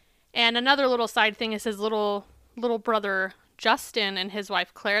 And another little side thing is his little brother Justin and his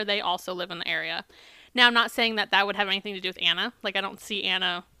wife Claire, they also live in the area. Now, I'm not saying that would have anything to do with Anna. Like, I don't see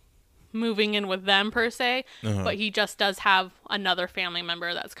Anna moving in with them, per se. But he just does have another family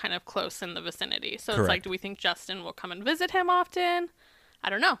member that's kind of close in the vicinity. So Correct. It's like, do we think Justin will come and visit him often? I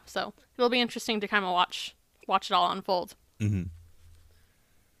don't know. So it'll be interesting to kind of watch it all unfold. Mm-hmm.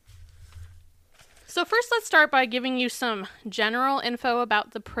 So first, let's start by giving you some general info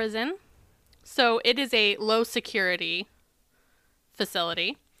about the prison. So it is a low security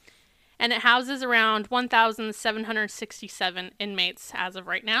facility, and it houses around 1,767 inmates as of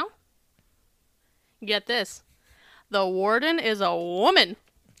right now. Get this. The warden is a woman.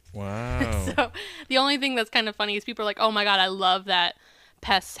 Wow. So the only thing that's kind of funny is people are like, oh my God, I love that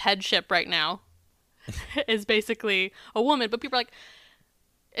Pest's headship right now is basically a woman. But people are like,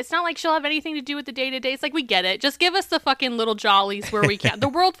 it's not like she'll have anything to do with the day-to-day. It's like, we get it. Just give us the fucking little jollies where we can. The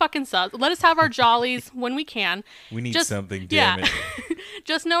world fucking sucks. Let us have our jollies when we can. We need something, damn it.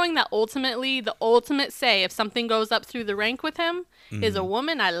 Just knowing that ultimately, the ultimate say, if something goes up through the rank with him, is a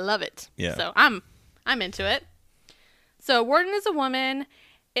woman, I love it. Yeah. So I'm into it. So warden is a woman.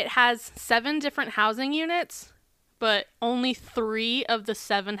 It has 7 different housing units, but only 3 of the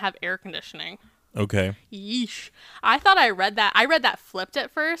 7 have air conditioning. Okay. Yeesh. I thought I read that. I read that flipped at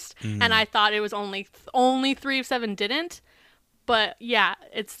first, and I thought it was only 3 of 7 didn't. But yeah,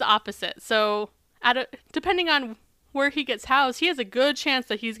 it's the opposite. So depending on where he gets housed, he has a good chance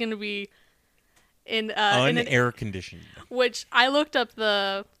that he's going to be in an air conditioning. Which I looked up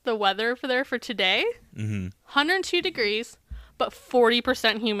the weather for today. 102 degrees, but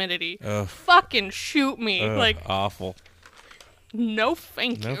 40% humidity. Ugh. Fucking shoot me. Ugh, awful. No,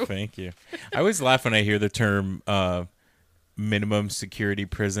 thank you. No, thank you. I always laugh when I hear the term minimum security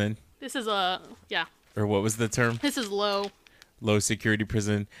prison. This is yeah. Or what was the term? This is low Security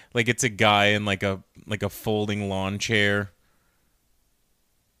prison. Like it's a guy in like a folding lawn chair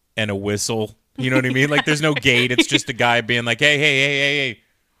and a whistle. You know what I mean? Like there's no gate. It's just a guy being like, hey.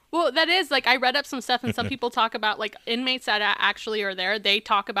 Well, that is, like, I read up some stuff, and some people talk about, like, inmates that actually are there, they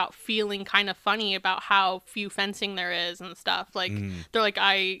talk about feeling kind of funny about how few fencing there is and stuff. Like, they're like,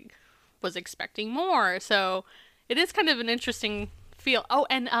 I was expecting more. So it is kind of an interesting feel. Oh,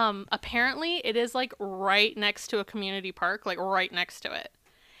 and apparently it is, like, right next to a community park, like, right next to it.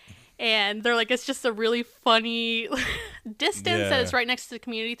 And they're like, it's just a really funny distance that it's right next to the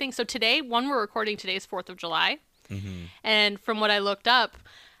community thing. So today, we're recording today's 4th of July. And from what I looked up,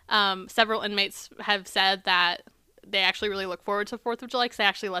 several inmates have said that they actually really look forward to 4th of July because they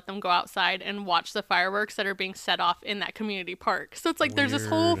actually let them go outside and watch the fireworks that are being set off in that community park. So it's like there's this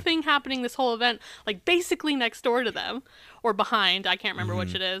whole thing happening, this whole event, like basically next door to them or behind. I can't remember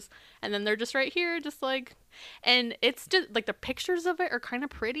which it is. And then they're just right here, just like, and it's just like the pictures of it are kind of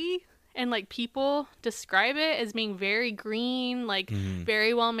pretty. And like people describe it as being very green, like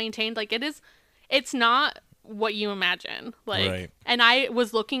very well maintained. Like it's not what you imagine, like, right. And I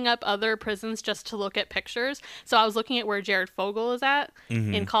was looking up other prisons just to look at pictures. So I was looking at where Jared Fogle is at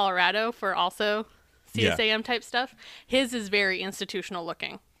in Colorado for also CSAM type stuff. His is very institutional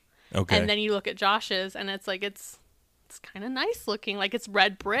looking. Okay. And then you look at Josh's and it's like, it's kind of nice looking. Like it's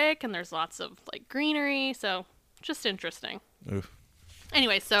red brick and there's lots of like greenery. So just interesting. Oof.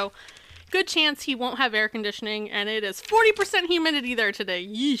 Anyway, so good chance he won't have air conditioning and it is 40% humidity there today.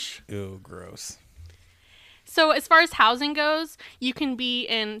 Yeesh. Ew, gross. So as far as housing goes, you can be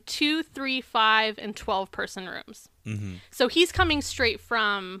in 2, 3, 5, and 12-person rooms. So he's coming straight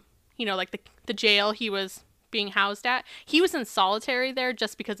from, like the jail he was being housed at. He was in solitary there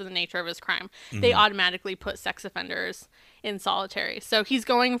just because of the nature of his crime. They automatically put sex offenders in solitary. So he's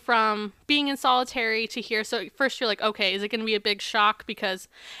going from being in solitary to here. So first you're like, okay, is it going to be a big shock? Because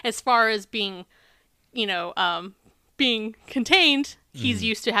as far as being, being contained, he's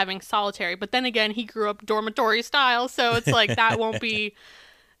used to having solitary, but then again, he grew up dormitory style, so it's like that won't be.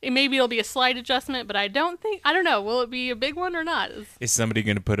 Maybe it'll be a slight adjustment, but I don't know. Will it be a big one or not? Is somebody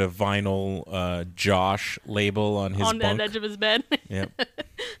going to put a vinyl Josh label on his bunk? The edge of his bed? Yep.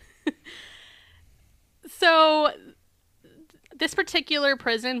 So this particular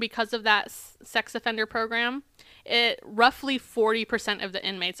prison, because of that sex offender program, roughly 40% of the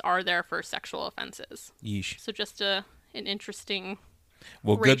inmates are there for sexual offenses. Yeesh. So just an interesting.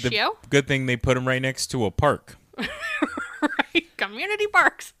 Well, ratio. Good thing they put him right next to a park. Right, community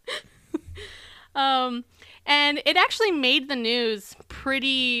parks. And it actually made the news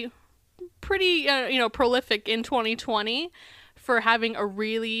pretty prolific in 2020 for having a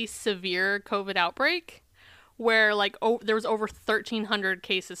really severe COVID outbreak where there was over 1,300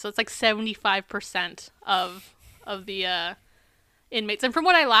 cases. So it's like 75% of the inmates. And from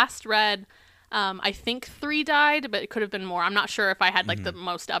what I last read, I think 3 died, but it could have been more. I'm not sure if I had the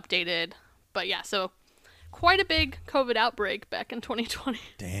most updated, but yeah, so quite a big COVID outbreak back in 2020.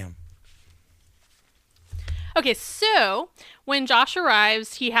 Damn. Okay, so when Josh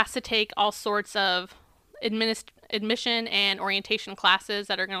arrives, he has to take all sorts of admission and orientation classes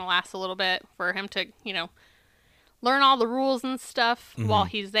that are going to last a little bit for him to, learn all the rules and stuff while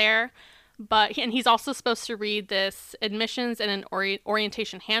he's there. And he's also supposed to read this admissions and an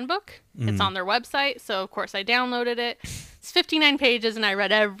orientation handbook. It's on their website. So, of course, I downloaded it. It's 59 pages, and I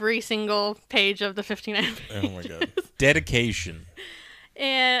read every single page of the 59 pages. Oh, my God. Dedication.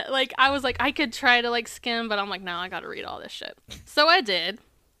 And, I was like, I could try to, skim, but I'm like, no, I got to read all this shit. So I did.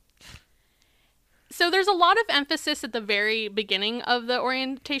 So there's a lot of emphasis at the very beginning of the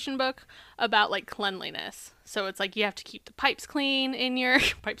orientation book about, cleanliness. So it's you have to keep the pipes clean in your...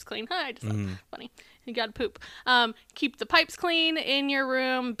 Pipes clean? Huh, I just thought funny. You gotta poop. Keep the pipes clean in your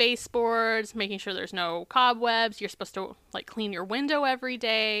room, baseboards, making sure there's no cobwebs. You're supposed to, clean your window every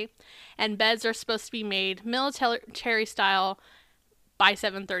day. And beds are supposed to be made military style by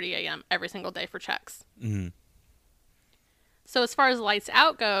 7:30 a.m. every single day for checks. So as far as lights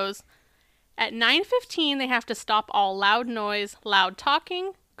out goes, at 9:15 they have to stop all loud noise, loud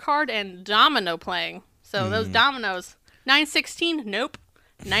talking, card, and domino playing. So those dominoes, 9:16, nope.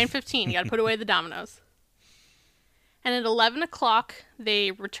 9:15, you got to put away the dominoes. And at 11 o'clock,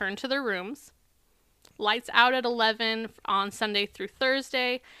 they return to their rooms. Lights out at 11 on Sunday through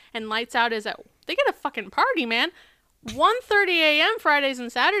Thursday. And lights out is they get a fucking party, man. 1:30 a.m. Fridays and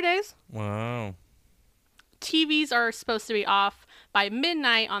Saturdays. Wow. TVs are supposed to be off by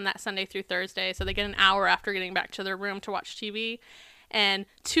midnight on that Sunday through Thursday. So they get an hour after getting back to their room to watch TV. And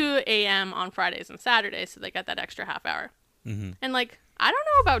 2 a.m. on Fridays and Saturdays, so they got that extra half hour. And, I don't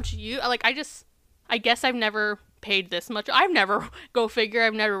know about you. I guess I've never paid this much. Go figure,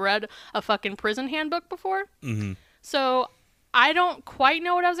 I've never read a fucking prison handbook before. So I don't quite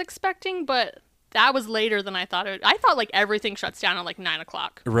know what I was expecting, but that was later than I thought it would. I thought, everything shuts down at, 9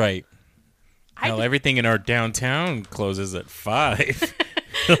 o'clock. Right. Everything in our downtown closes at 5.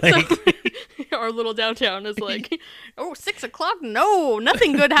 Our little downtown is 6 o'clock? No,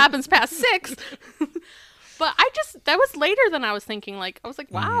 nothing good happens past 6. But that was later than I was thinking. I was like,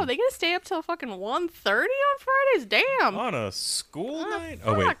 wow, they gonna stay up till fucking 1:30 on Fridays? Damn. On a school night?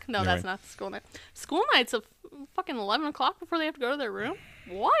 Fuck. Oh, wait. No, that's not school night. School night's a fucking 11 o'clock before they have to go to their room?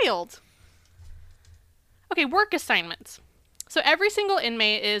 Wild. Okay, work assignments. So every single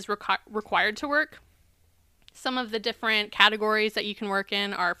inmate is required to work. Some of the different categories that you can work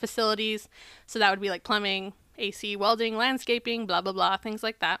in are facilities. So that would be plumbing, AC, welding, landscaping, blah, blah, blah, things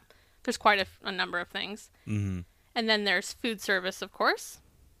like that. There's quite a number of things. And then there's food service, of course.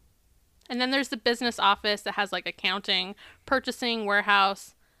 And then there's the business office that has accounting, purchasing,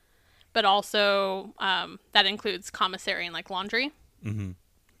 warehouse, but also that includes commissary and laundry.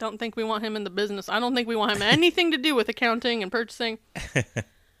 Don't think we want him in the business. I don't think we want him anything to do with accounting and purchasing.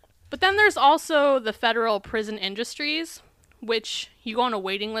 But then there's also the federal prison industries, which you go on a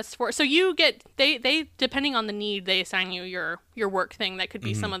waiting list for. So you get, they depending on the need, they assign you your work thing. That could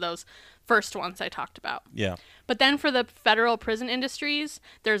be some of those first ones I talked about. Yeah. But then for the federal prison industries,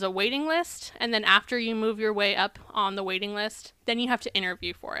 there's a waiting list. And then after you move your way up on the waiting list, then you have to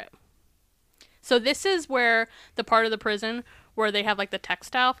interview for it. So this is where the part of the prison where they have the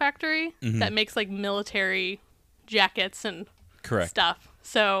textile factory that makes military jackets and stuff.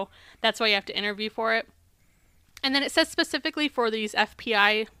 So that's why you have to interview for it. And then it says specifically for these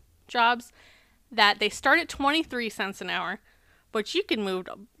FPI jobs that they start at 23 cents an hour, but you can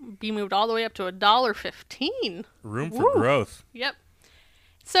be moved all the way up to $1.15. Room for growth. Yep.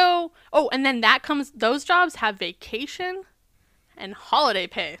 So, and then those jobs have vacation and holiday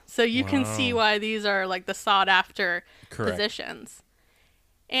pay. So you can see why these are the sought after positions.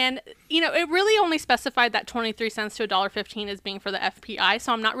 And, it really only specified that 23 cents to $1.15 as being for the FPI.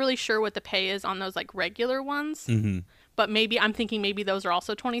 So I'm not really sure what the pay is on those regular ones. But I'm thinking maybe those are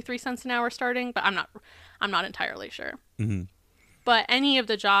also 23 cents an hour starting, but I'm not entirely sure. But any of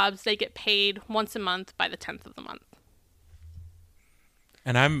the jobs, they get paid once a month by the 10th of the month.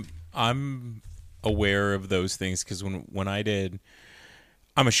 And I'm aware of those things because when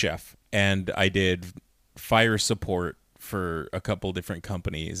I'm a chef and I did fire support for a couple different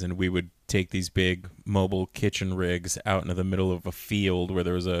companies, and we would take these big mobile kitchen rigs out into the middle of a field where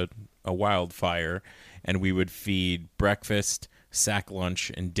there was a wildfire, and we would feed breakfast, sack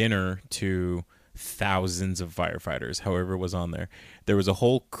lunch, and dinner to thousands of firefighters, however it was on there. There was a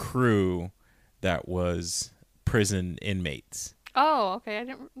whole crew that was prison inmates. Oh, okay. I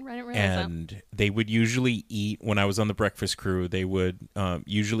didn't realize that. And they would usually eat, when I was on the breakfast crew, they would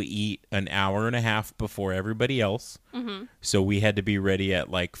usually eat an hour and a half before everybody else. So we had to be ready at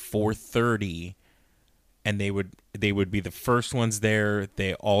 4:30, and they would be the first ones there.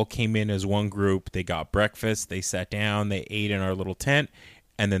 They all came in as one group. They got breakfast. They sat down. They ate in our little tent,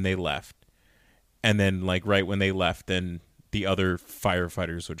 and then they left. and then like right when they left, then the other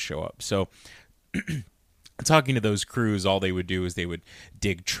firefighters would show up. So talking to those crews, all they would do is they would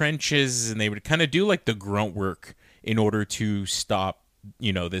dig trenches, and they would kind of do like the grunt work in order to stop,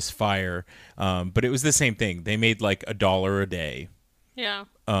 this fire. But it was the same thing. They made like $1 a day. Yeah.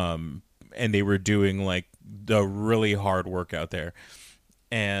 And they were doing like the really hard work out there.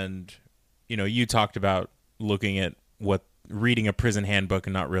 And, you talked about reading a prison handbook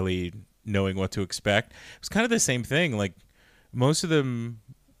and not really knowing what to expect. It was kind of the same thing. Like most of them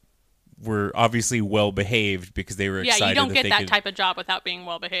were obviously well behaved because they were excited. Yeah, you don't get that type of job without being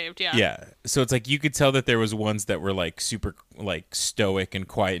well behaved. Yeah. Yeah. So it's like you could tell that there was ones that were like super like stoic and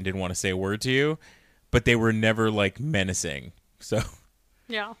quiet and didn't want to say a word to you, but they were never like menacing. So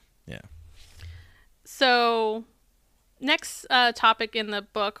yeah. Yeah. So next topic in the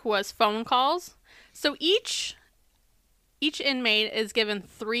book was phone calls. So each inmate is given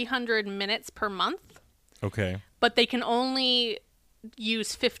 300 minutes per month. Okay. But they can only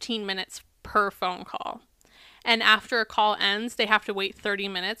use 15 minutes per phone call. And after a call ends, they have to wait 30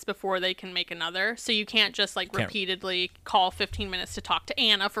 minutes before they can make another. So you can't just repeatedly call 15 minutes to talk to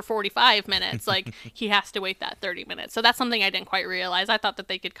Anna for 45 minutes. Like he has to wait that 30 minutes. So that's something I didn't quite realize. I thought that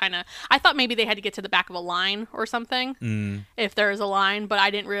they could I thought maybe they had to get to the back of a line or something if there is a line, but I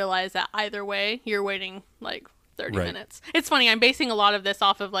didn't realize that either way you're waiting like 30 minutes. It's funny. I'm basing a lot of this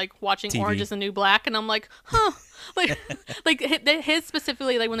off of like watching TV. Orange is the New Black, and I'm like, huh, like his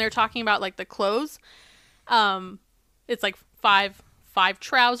specifically, like when they're talking about like the clothes, it's like five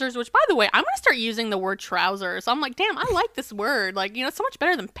trousers, which by the way, I'm going to start using the word trousers. I'm like, damn, I like this word. Like, it's so much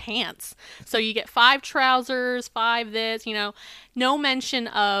better than pants. So you get 5 trousers, 5 this, no mention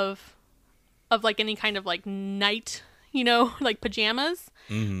of like any kind of like night, like pajamas.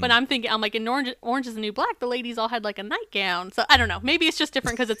 Mm-hmm. But I'm like in Orange is the New Black, the ladies all had like a nightgown. So I don't know. Maybe it's just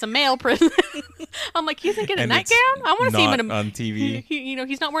different because it's a male prison. I'm like, he doesn't get a nightgown? I want to see him in on TV.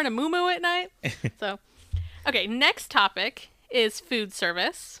 He's not wearing a muumuu at night. So, okay, next topic is food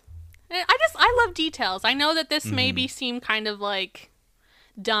service. I love details. I know that this maybe seem kind of like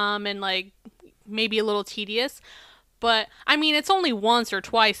dumb and like maybe a little tedious, but I mean, it's only once or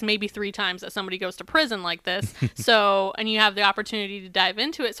twice, maybe 3 times that somebody goes to prison like this. So, and you have the opportunity to dive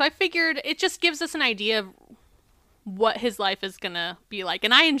into it. So I figured it just gives us an idea of what his life is going to be like.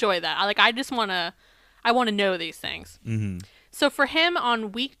 And I enjoy that. I want to know these things. Mm-hmm. So for him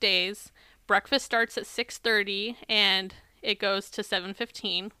on weekdays, breakfast starts at 6:30 and it goes to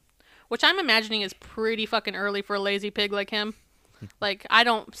 7:15, which I'm imagining is pretty fucking early for a lazy pig like him. Like, I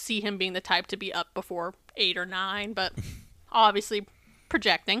don't see him being the type to be up before 8 or 9, but obviously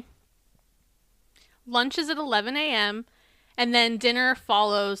projecting. Lunch is at 11 a.m., and then dinner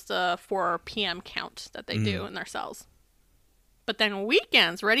follows the 4 p.m. count that they do in their cells. But then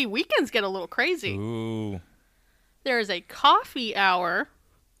weekends get a little crazy. Ooh. There is a coffee hour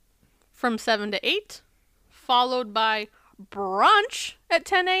from 7 to 8, followed by brunch at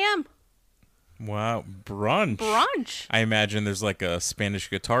 10 a.m. Wow, brunch. I imagine there's like a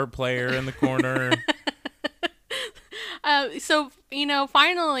Spanish guitar player in the corner. So,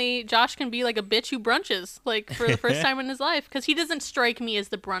 finally, Josh can be like a bitch who brunches, like, for the first time in his life, because he doesn't strike me as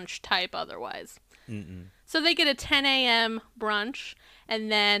the brunch type otherwise. Mm-mm. So they get a 10 a.m. brunch,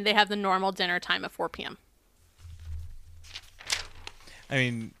 and then they have the normal dinner time at 4 p.m. I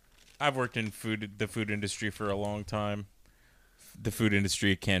mean, I've worked in the food industry for a long time. The food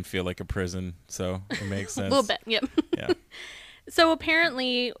industry can feel like a prison, so it makes sense. A little bit, yep. Yeah. So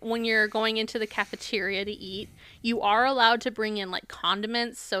apparently, when you're going into the cafeteria to eat, you are allowed to bring in like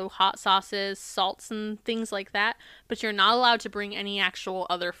condiments, so hot sauces, salts, and things like that, but you're not allowed to bring any actual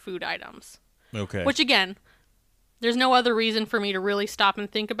other food items. Okay. Which again, there's no other reason for me to really stop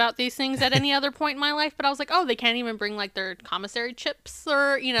and think about these things at any other point in my life, but I was like, oh, they can't even bring like their commissary chips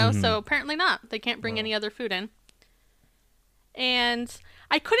or, so apparently not. They can't bring any other food in. And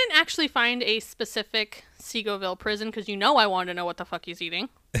I couldn't actually find a specific Seagoville prison because I wanted to know what the fuck he's eating.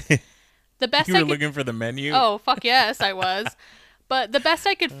 The best you were looking for the menu? Oh, fuck yes, I was. But the best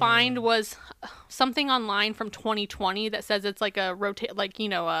I could find was something online from 2020 that says it's like a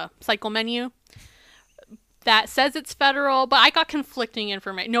a cycle menu that says it's federal, but I got conflicting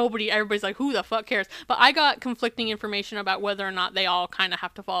information. Everybody's like, who the fuck cares? But I got conflicting information about whether or not they all kind of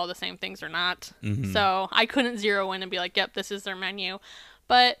have to follow the same things or not. Mm-hmm. So I couldn't zero in and be like, yep, this is their menu.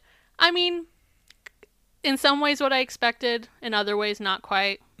 But, I mean, in some ways what I expected, in other ways not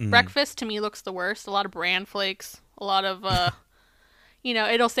quite. Mm-hmm. Breakfast to me looks the worst. A lot of bran flakes, a lot of,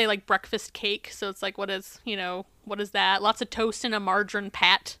 it'll say like breakfast cake. So it's like, what is that? Lots of toast and a margarine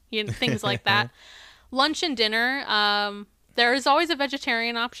pat, things like that. Lunch and dinner, there is always a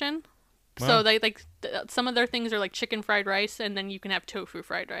vegetarian option. So they some of their things are like chicken fried rice, and then you can have tofu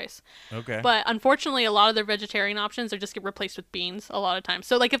fried rice. Okay. But unfortunately, a lot of their vegetarian options are just get replaced with beans a lot of times.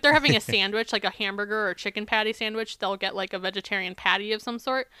 So like if they're having a sandwich, like a hamburger or a chicken patty sandwich, they'll get like a vegetarian patty of some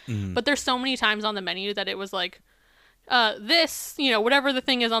sort. But there's so many times on the menu that it was like this, whatever the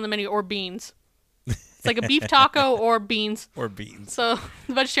thing is on the menu, or beans. It's like a beef taco or beans. Or beans. So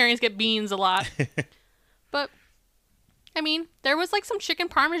the vegetarians get beans a lot. But I mean, there was like some chicken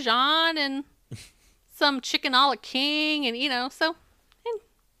parmesan and some chicken a la king, and so I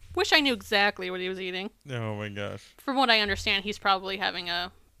wish I knew exactly what he was eating. Oh my gosh. From what I understand, he's probably having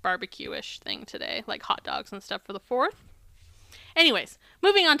a barbecue-ish thing today, like hot dogs and stuff for the 4th. Anyways,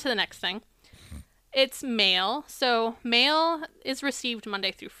 moving on to the next thing. It's mail. So mail is received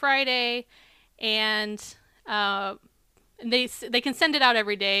Monday through Friday, and they can send it out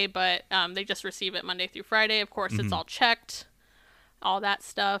every day, but they just receive it Monday through Friday. Of course, it's all checked, all that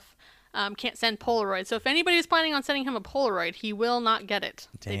stuff. Can't send Polaroids. So if anybody's planning on sending him a Polaroid, he will not get it.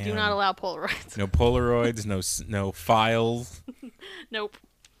 Damn. They do not allow Polaroids. No Polaroids, no files. Nope.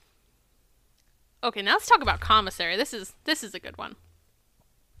 Okay, now let's talk about commissary. This is a good one.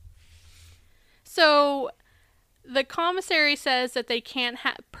 So the commissary says that they can't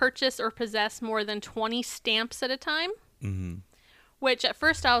purchase or possess more than 20 stamps at a time. Mm-hmm. Which at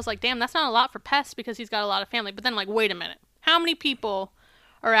first I was like, damn, that's not a lot for Pest because he's got a lot of family. But then I'm like, wait a minute. How many people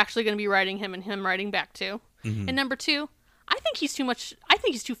are actually going to be writing him and him writing back to? Mm-hmm. And number 2, I think he's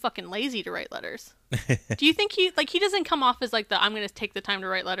too fucking lazy to write letters. Do you think he doesn't come off as like I'm going to take the time to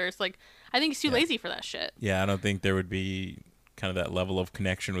write letters? Like, I think he's too lazy for that shit. Yeah, I don't think there would be kind of that level of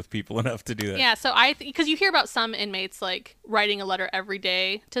connection with people enough to do that. Yeah, so because you hear about some inmates like writing a letter every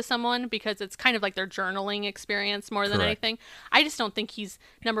day to someone because it's kind of like their journaling experience more than anything. I just don't think he's,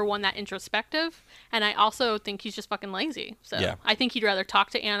 number 1, that introspective, and I also think he's just fucking lazy. So yeah. I think he'd rather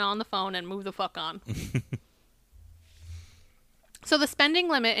talk to Anna on the phone and move the fuck on. So the spending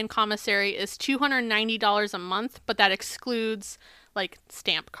limit in commissary is $290 a month, but that excludes like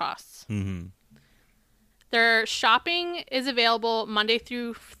stamp costs. Mm-hmm. Their shopping is available Monday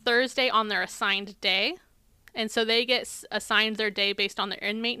through Thursday on their assigned day. And so they get assigned their day based on their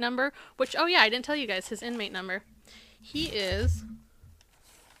inmate number, which, oh yeah, I didn't tell you guys his inmate number. He is,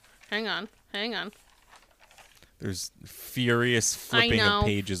 hang on. There's furious flipping of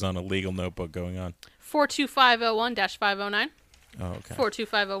pages on a legal notebook going on. 42501-509. Oh, okay.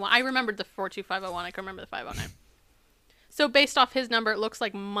 42501. I remembered the 42501. I can remember the 509. So based off his number, it looks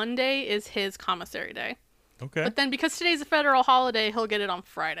like Monday is his commissary day. Okay. But then because today's a federal holiday, he'll get it on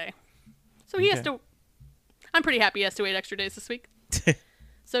Friday. So he has to... I'm pretty happy he has to wait extra days this week.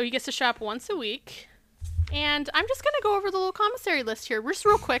 So he gets to shop once a week. And I'm just going to go over the little commissary list here just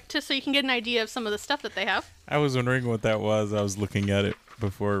real quick just so you can get an idea of some of the stuff that they have. I was wondering what that was. I was looking at it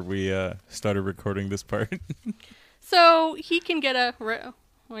before we started recording this part. So he can get well,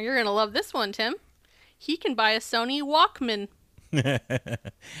 you're going to love this one, Tim. He can buy a Sony Walkman.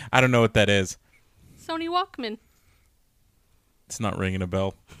 I don't know what that is. Sony Walkman. It's not ringing a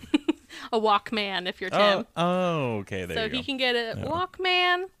bell. A Walkman, if you're Tim. Oh, okay. There you go. So he can get a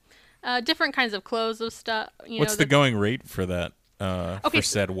Walkman, different kinds of clothes of stuff. What's the going rate for that? For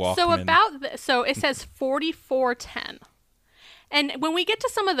said Walkman. So so it says $44.10, and when we get to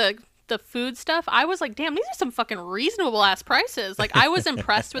some of the food stuff, I was like, damn, these are some fucking reasonable ass prices. Like I was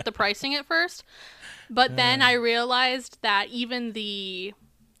impressed with the pricing at first, but then I realized that even the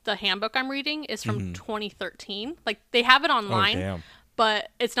handbook I'm reading is from 2013. Like they have it online. Oh, damn. But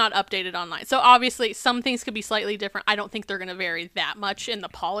it's not updated online. So obviously some things could be slightly different. I don't think they're going to vary that much in the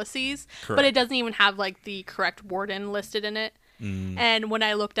policies. Correct. But it doesn't even have like the correct warden listed in it. And when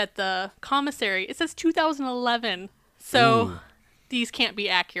I looked at the commissary, it says 2011. So these can't be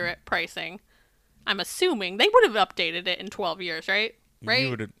accurate pricing. I'm assuming they would have updated it in 12 years, right?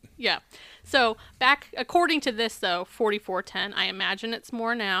 Right? Yeah. So back, according to this though, 44.10, I imagine it's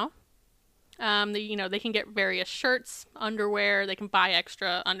more now. They can get various shirts, underwear, they can buy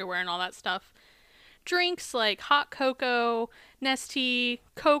extra underwear and all that stuff. Drinks like hot cocoa, Nestea,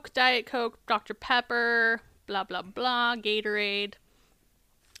 Coke, Diet Coke, Dr. Pepper, blah, blah, blah, Gatorade.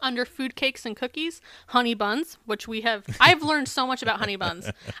 Under food cakes and cookies, honey buns, which I've learned so much about honey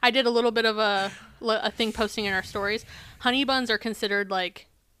buns. I did a little bit of a thing posting in our stories. Honey buns are considered like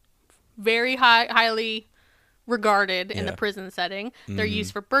very highly regarded in the prison setting. They're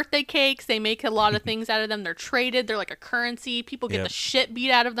used for birthday cakes. They make a lot of things out of them. They're traded. They're like a currency. People get the shit beat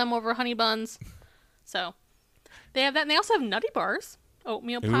out of them over honey buns. So they have that. And they also have nutty bars,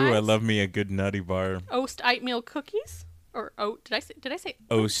 oatmeal pies. Ooh, I love me a good nutty bar. Oast oatmeal cookies. Or oat. Did I say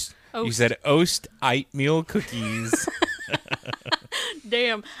Oast? You said oast oatmeal cookies.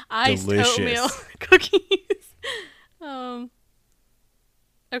 damn iced Delicious. oatmeal cookies.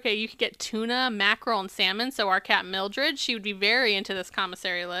 Okay, you could get tuna, mackerel, and salmon. So our cat Mildred, she would be very into this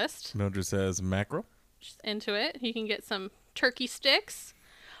commissary list. Mildred says mackerel. She's into it. You can get some turkey sticks.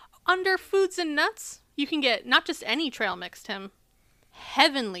 Under foods and nuts, you can get not just any trail mix, Tim.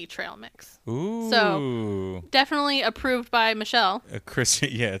 Heavenly trail mix. Ooh. So definitely approved by Michelle. A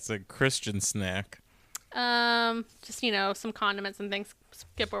Christian, yeah, it's a Christian snack. Just some condiments and things.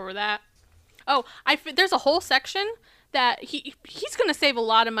 Skip over that. Oh, there's a whole section that he's going to save a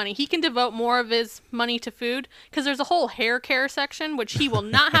lot of money. He can devote more of his money to food because there's a whole hair care section which he will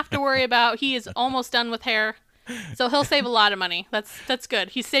not have to worry about. He is almost done with hair, so he'll save a lot of money. That's good.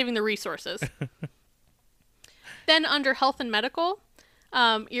 He's saving the resources. Then under health and medical,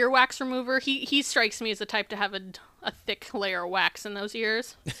 earwax remover. He strikes me as the type to have a thick layer of wax in those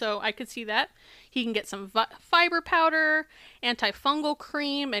ears, so I could see that. He can get some fiber powder, antifungal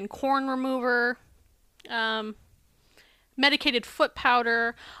cream, and corn remover. Medicated foot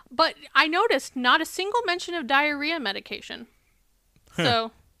powder, but I noticed not a single mention of diarrhea medication.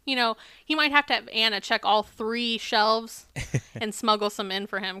 So, he might have to have Anna check all 3 shelves and smuggle some in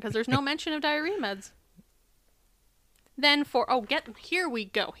for him because there's no mention of diarrhea meds. Then here we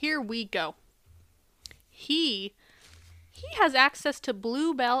go. He has access to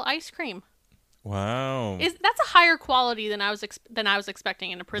Bluebell ice cream. Wow. That's a higher quality than I was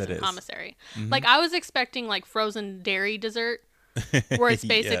expecting in a prison commissary. Mm-hmm. Like I was expecting like frozen dairy dessert, where it's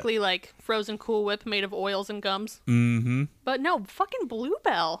basically like frozen Cool Whip made of oils and gums. Mm-hmm. But no, fucking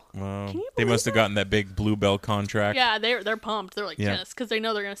Bluebell. Wow. Can you They believe must have gotten that big Bluebell contract. Yeah, they're pumped. They're like yes, because they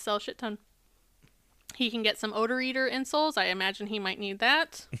know they're gonna sell a shit ton. He can get some odor eater insoles. I imagine he might need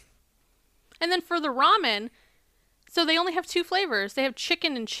that. And then for the ramen. So they only have 2 flavors. They have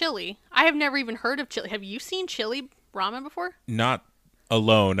chicken and chili. I have never even heard of chili. Have you seen chili ramen before? Not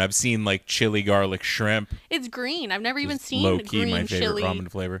alone. I've seen like chili garlic shrimp. It's green. I've never even seen low-key green my favorite chili. ramen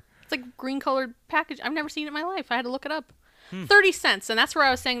flavor. It's like green colored package. I've never seen it in my life. I had to look it up. 30 cents. And that's where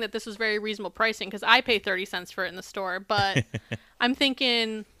I was saying that this was very reasonable pricing because I pay 30 cents for it in the store. But I'm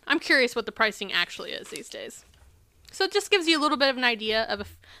curious what the pricing actually is these days. So it just gives you a little bit of an idea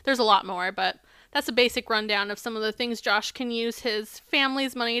of there's a lot more, but that's a basic rundown of some of the things Josh can use his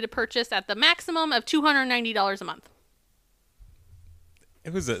family's money to purchase at the maximum of $290 a month.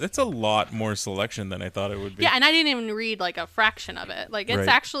 That's a lot more selection than I thought it would be. Yeah, and I didn't even read like a fraction of it. Like it's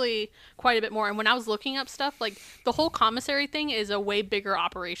actually quite a bit more. And when I was looking up stuff, like the whole commissary thing is a way bigger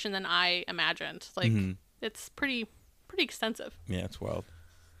operation than I imagined. Like it's pretty extensive. Yeah, it's wild.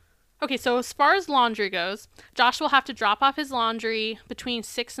 Okay, so as far as laundry goes, Josh will have to drop off his laundry between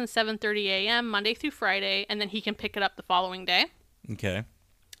 6 and 7:30 a.m. Monday through Friday, and then he can pick it up the following day. Okay.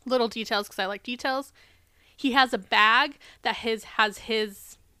 Little details, because I like details. He has a bag that has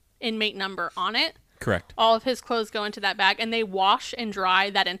his inmate number on it. Correct. All of his clothes go into that bag, and they wash and dry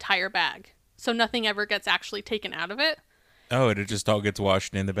that entire bag. So nothing ever gets actually taken out of it. Oh, it just all gets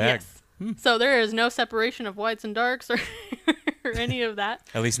washed in the bag. Yes. So there is no separation of whites and darks or any of that.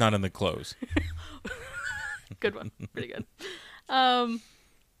 At least not in the clothes. Good one. Pretty good.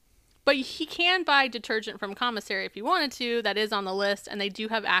 But he can buy detergent from commissary if he wanted to. That is on the list, and they do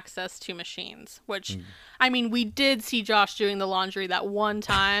have access to machines, which, I mean, we did see Josh doing the laundry that one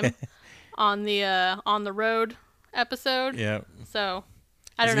time on the road episode. Yeah. So,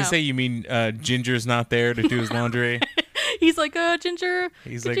 I don't know. I was going to say, you mean Ginger's not there to do his laundry? He's like, Ginger,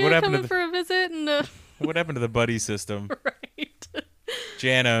 he's did like, you what come happened in for a visit? And what happened to the buddy system? right.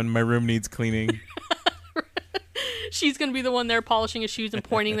 Jana, my room needs cleaning. She's going to be the one there polishing his shoes and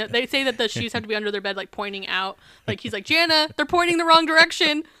pointing that. They say that the shoes have to be under their bed, like pointing out. Like he's like, Jana, they're pointing the wrong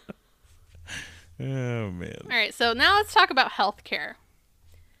direction. Oh, man. All right. So now let's talk about healthcare.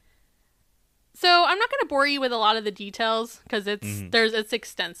 So I'm not going to bore you with a lot of the details because it's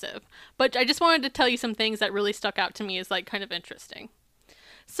extensive, but I just wanted to tell you some things that really stuck out to me as like kind of interesting.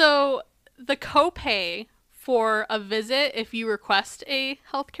 So the copay for a visit, if you request a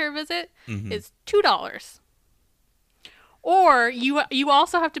healthcare visit, is $2. Or you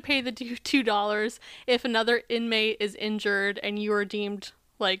also have to pay the $2 if another inmate is injured and you are deemed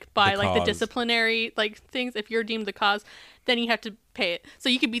like by like the disciplinary like things. If you're deemed the cause, then you have to pay it. So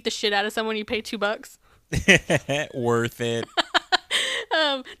you could beat the shit out of someone. You pay $2. Worth it.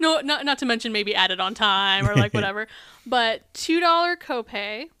 No, not to mention maybe added on time or like whatever. But $2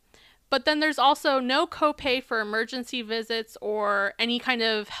 copay. But then there's also no copay for emergency visits or any kind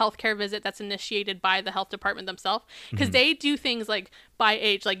of healthcare visit that's initiated by the health department themselves. Because they do things like by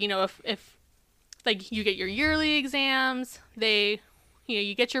age, like, you know, if like you get your yearly exams, they,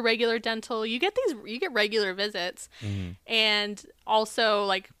 you get your regular dental, you get regular visits. And also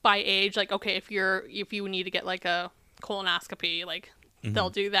like by age, like, okay, if you need to get like a colonoscopy, like they'll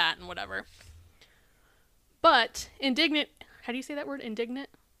do that and whatever. But indignant, how do you say that word? Indignant?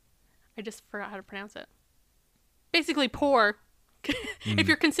 I just forgot how to pronounce it. Basically poor. If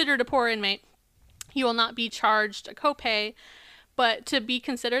you're considered a poor inmate, you will not be charged a copay. But to be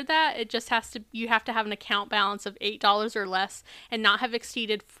considered that, you have to have an account balance of $8 or less and not have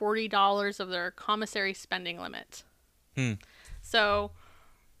exceeded $40 of their commissary spending limit. So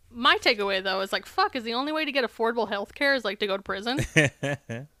my takeaway though is like, fuck, is the only way to get affordable health care is like to go to prison?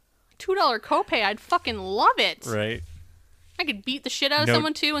 $2 copay, I'd fucking love it. Right. I could beat the shit out of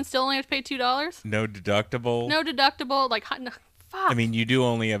someone too and still only have to pay $2. No deductible. No deductible. Like, fuck. I mean, you do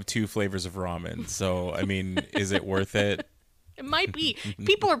only have 2 flavors of ramen, so I mean, is it worth it? It might be.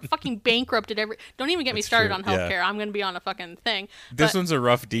 People are fucking bankrupted Don't even get me started on healthcare. Yeah. I'm going to be on a fucking thing. This one's a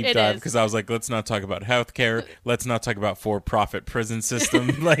rough deep dive because I was like, let's not talk about healthcare. Let's not talk about for-profit prison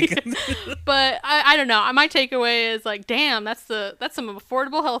system. Like, but I don't know. My takeaway is like, damn, that's some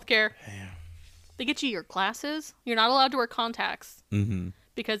affordable healthcare. Damn. They get you your glasses. You're not allowed to wear contacts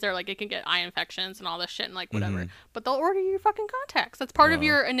because they're like, it can get eye infections and all this shit and like whatever. But they'll order you your fucking contacts. That's part of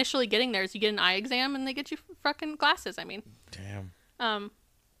your initially getting there. Is you get an eye exam and they get you fucking glasses. I mean, damn.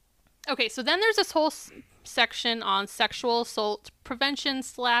 Okay, so then there's this whole section on sexual assault prevention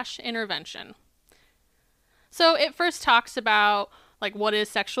 / intervention. So it first talks about like what is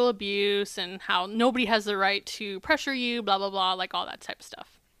sexual abuse and how nobody has the right to pressure you, blah blah blah, like all that type of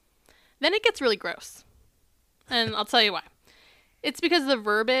stuff. Then it gets really gross. And I'll tell you why. It's because the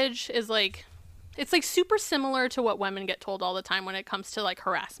verbiage is like, it's like super similar to what women get told all the time when it comes to like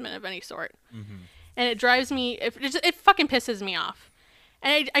harassment of any sort. And it drives me, it fucking pisses me off.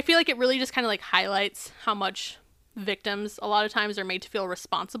 And I feel like it really just kind of like highlights how much victims a lot of times are made to feel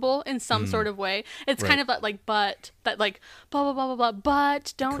responsible in some sort of way. It's kind of like, but, that like, blah, blah, blah, blah, blah,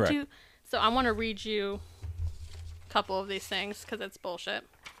 but don't do. So I want to read you a couple of these things because it's bullshit.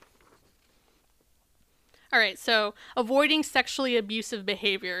 All right, so avoiding sexually abusive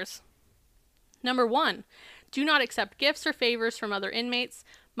behaviors. Number 1, do not accept gifts or favors from other inmates.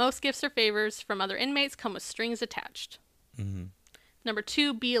 Most gifts or favors from other inmates come with strings attached. Number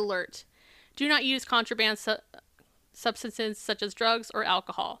 2, be alert. Do not use contraband substances such as drugs or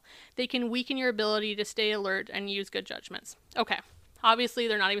alcohol. They can weaken your ability to stay alert and use good judgments. Okay, obviously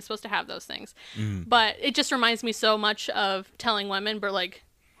they're not even supposed to have those things. But it just reminds me so much of telling women, but like,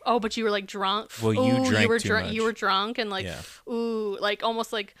 oh, but you were like drunk. Well, you drank too much. You were drunk and like, ooh, like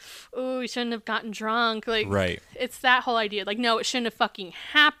almost like, ooh, you shouldn't have gotten drunk. Like, it's that whole idea. Like, no, it shouldn't have fucking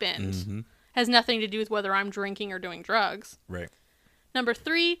happened. Has nothing to do with whether I'm drinking or doing drugs. Right. Number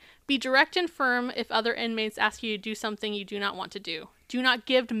 3, be direct and firm if other inmates ask you to do something you do not want to do. Do not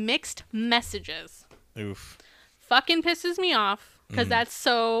give mixed messages. Oof. Fucking pisses me off because that's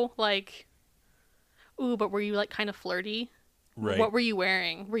so like, ooh, but were you like kind of flirty? Right. What were you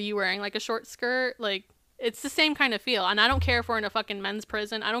wearing? Were you wearing like a short skirt? Like, it's the same kind of feel. And I don't care if we're in a fucking men's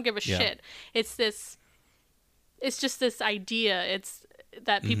prison. I don't give a shit. It's just this idea. It's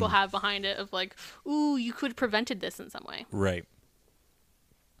that people have behind it of like, ooh, you could have prevented this in some way. Right.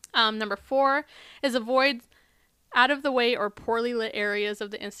 Number 4 is avoid out of the way or poorly lit areas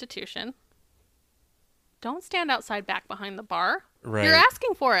of the institution. Don't stand outside back behind the bar. Right. You're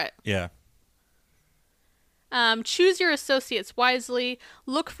asking for it. Yeah. Choose your associates wisely.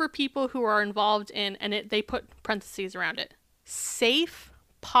 Look for people who are involved in, and they put parentheses around it, safe,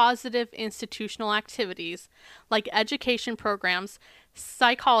 positive institutional activities like education programs,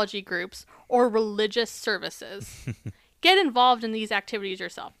 psychology groups, or religious services. Get involved in these activities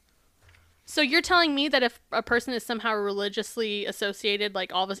yourself. So you're telling me that if a person is somehow religiously associated,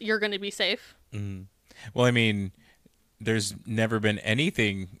 like all this, you're going to be safe? Well, I mean, there's never been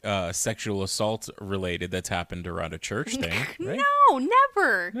anything sexual assault related that's happened around a church thing, right? No,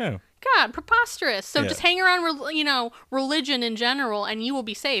 never. No. God, preposterous. So just hang around, religion in general, and you will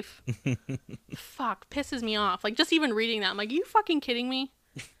be safe. Fuck, pisses me off. Like, just even reading that, I'm like, you fucking kidding me?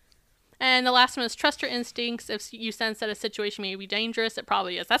 And the last one is trust your instincts. If you sense that a situation may be dangerous, it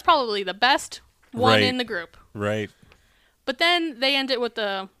probably is. That's probably the best one in the group. Right. But then they end it with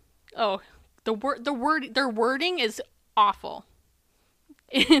their wording is awful.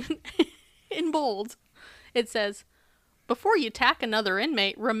 In bold, it says, before you attack another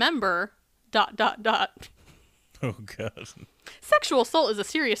inmate, remember ... Oh, God. Sexual assault is a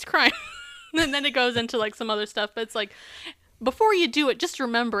serious crime. And then it goes into like some other stuff, but it's like, before you do it, just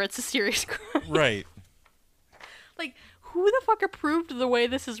remember it's a serious crime. Right. Like, who the fuck approved the way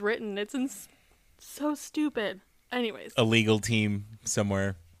this is written? It's so stupid. Anyways. a legal team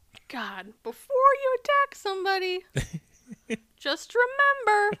somewhere. God, before you attack somebody, just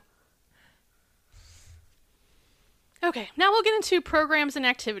remember. Okay, now we'll get into programs and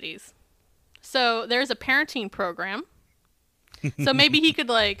activities. So there's a parenting program. So maybe he could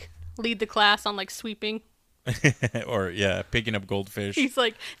like lead the class on like sweeping. Or picking up goldfish. He's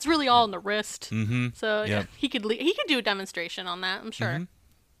like, it's really all in the wrist. Mm-hmm. So Yep. he could do a demonstration on that, I'm sure.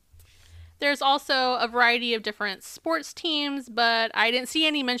 There's also a variety of different sports teams, but I didn't see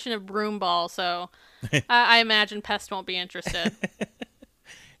any mention of broom ball, so I imagine Pest won't be interested.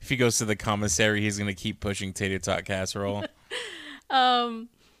 If he goes to the commissary, he's going to keep pushing tater tot casserole.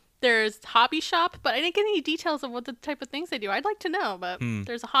 There's hobby shop, but I didn't get any details of what the type of things they do. I'd like to know, but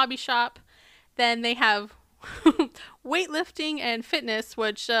there's a hobby shop. Then they have weightlifting and fitness,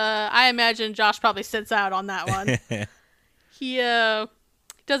 which I imagine Josh probably sits out on that one. He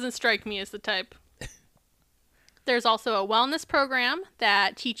doesn't strike me as the type. There's also a wellness program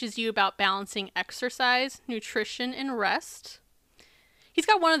that teaches you about balancing exercise, nutrition, and rest. He's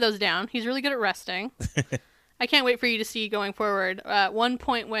got one of those down. He's really good at resting. I can't wait for you to see going forward. At one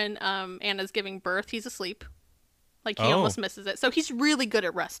point when Anna's giving birth, he's asleep. Like, he almost misses it. So he's really good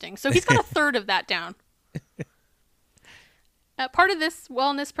at resting. So he's got a third of that down. Part of this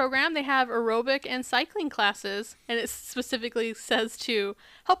wellness program, they have aerobic and cycling classes, and it specifically says to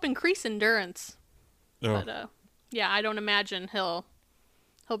help increase endurance. Oh. But I don't imagine he'll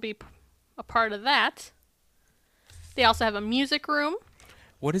be a part of that. They also have a music room.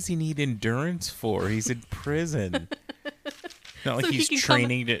 What does he need endurance for? He's in prison. Not like So he's he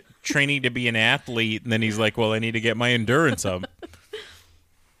can training to be an athlete, and then he's like, well, I need to get my endurance up.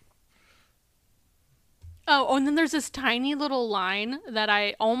 Oh, and then there's this tiny little line that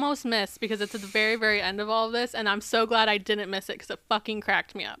I almost missed because it's at the very, very end of all of this, and I'm so glad I didn't miss it because it fucking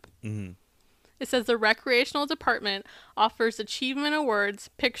cracked me up. Mm-hmm. It says the recreational department offers achievement awards,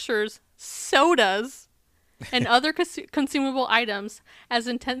 pictures, sodas, and other consumable items as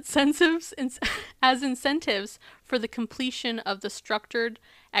incentives for the completion of the structured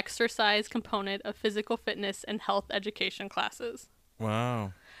exercise component of physical fitness and health education classes.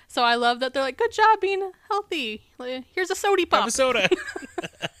 Wow. So I love that they're like, good job being healthy. Like, here's a sody pop. Have a soda. I'm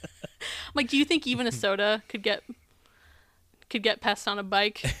like, do you think even a soda could get Pest on a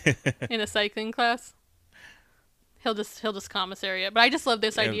bike in a cycling class? He'll just commissary it. But I just love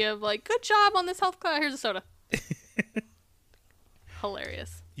this idea of like, good job on this health class. Here's a soda.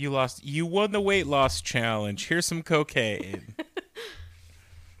 Hilarious. You won the weight loss challenge. Here's some cocaine.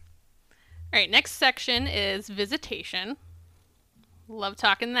 All right, next section is visitation. Love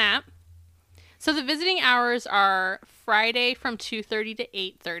talking that. So the visiting hours are Friday from 2:30 to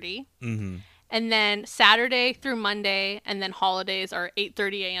 8:30. Mm-hmm. And then Saturday through Monday, and then holidays are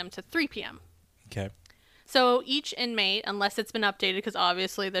 8:30 a.m. to 3 p.m. Okay. So each inmate, unless it's been updated, because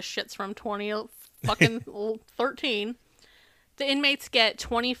obviously this shit's from 2013, the inmates get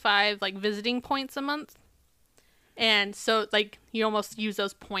 25 like visiting points a month. And so like you almost use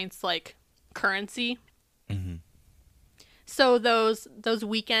those points like currency. Mm-hmm. So those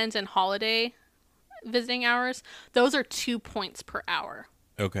weekends and holiday visiting hours, those are 2 points per hour.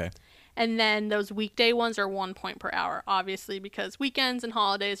 Okay. And then those weekday ones are 1 point per hour, obviously, because weekends and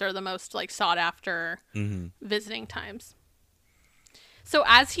holidays are the most like sought after visiting times. So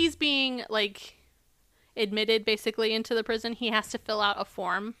as he's being like admitted basically into the prison, he has to fill out a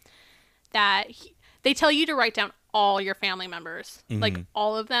form that they tell you to write down all your family members, like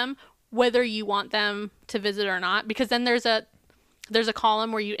all of them, whether you want them to visit or not, because then there's a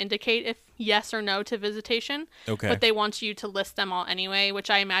column where you indicate if yes or no to visitation. Okay. But they want you to list them all anyway, which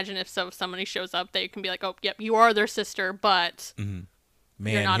I imagine if somebody shows up, they can be like, oh, yep, you are their sister, but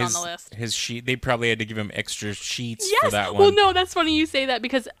you're not on the list. His sheet, they probably had to give him extra sheets yes! for that one. Well, no, that's funny you say that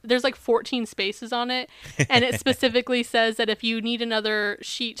because there's like 14 spaces on it, and it specifically says that if you need another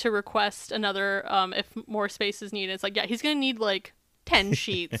sheet to request another, if more space is needed, it's like, yeah, he's going to need like 10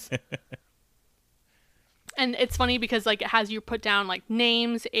 sheets. And it's funny because like it has you put down like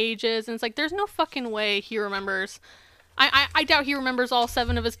names, ages, and it's like there's no fucking way he remembers. I doubt he remembers all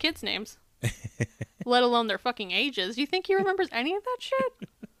 7 of his kids' names, let alone their fucking ages. Do you think he remembers any of that shit?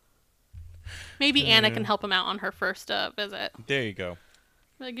 Maybe Anna can help him out on her first visit. There you go.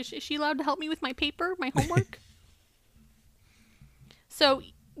 Like, is she allowed to help me with my paper, my homework? So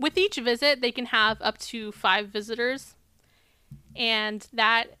with each visit, they can have up to 5 visitors, and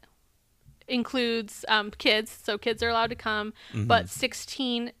that includes kids, so kids are allowed to come, but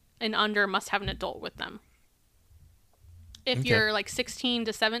 16 and under must have an adult with them. If you're like 16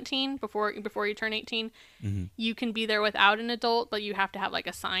 to 17 before you turn 18, you can be there without an adult, but you have to have like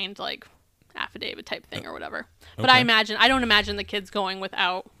a signed like affidavit type thing or whatever. But I don't imagine the kids going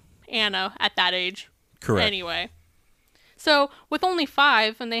without Anna at that age. Correct. Anyway. So with only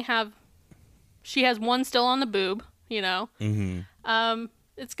 5, and she has one still on the boob, you know. Mm-hmm.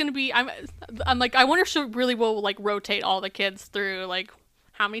 It's gonna be. I'm like, I wonder if she really will like rotate all the kids through. Like,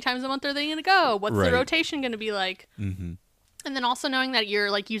 how many times a month are they gonna go? What's the rotation gonna be like? Mm-hmm. And then also knowing that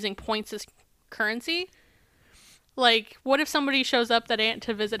you're like using points as currency. Like, what if somebody shows up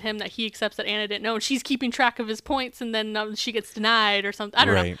to visit him that he accepts that Anna didn't know, and she's keeping track of his points, and then she gets denied or something? I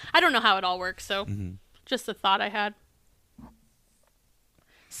don't know. I don't know how it all works. So, just a thought I had.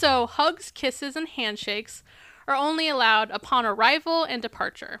 So, hugs, kisses, and handshakes are only allowed upon arrival and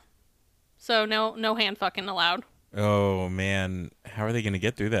departure. So, no hand fucking allowed. Oh, man. How are they going to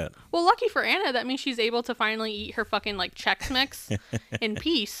get through that? Well, lucky for Anna, that means she's able to finally eat her fucking, like, Chex Mix in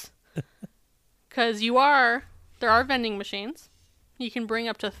peace. Because there are vending machines. You can bring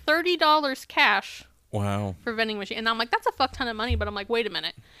up to $30 cash. Wow. For vending machine. And I'm like, that's a fuck ton of money. But I'm like, wait a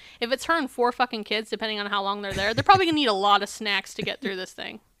minute. If it's her and 4 fucking kids, depending on how long they're probably going to need a lot of snacks to get through this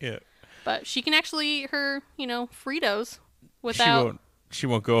thing. Yeah. But she can actually eat her, Fritos without... She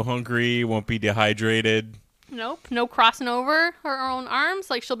won't go hungry, won't be dehydrated. Nope. No crossing over her own arms.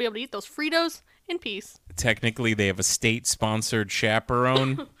 Like, she'll be able to eat those Fritos in peace. Technically, they have a state-sponsored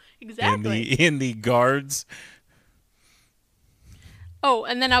chaperone. Exactly. In the guards. Oh,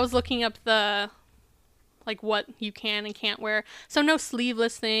 and then I was looking up like what you can and can't wear. So no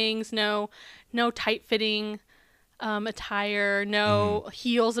sleeveless things, no tight-fitting attire, no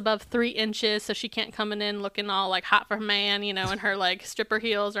heels above 3 inches, so she can't come in looking all like hot for a man, in her like stripper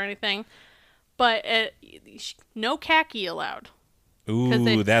heels or anything. But no khaki allowed.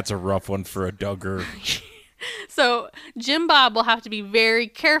 Ooh, that's a rough one for a Duggar. So Jim Bob will have to be very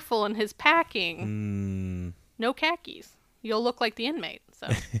careful in his packing. No khakis. You'll look like the inmate. So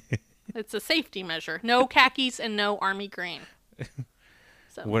it's a safety measure. No khakis and no army green.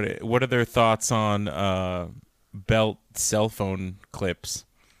 So. What are their thoughts on belt cell phone clips?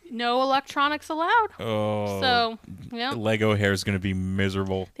 No electronics allowed. Oh. So, yeah. Lego hair is going to be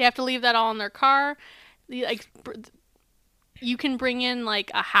miserable. They have to leave that all in their car. You can bring in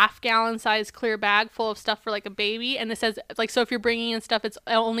like a half-gallon size clear bag full of stuff for like a baby, and it says like, so if you're bringing in stuff, it's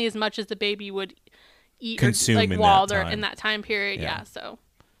only as much as the baby would eat consume or, like, in while that they're time. In that time period. Yeah. So.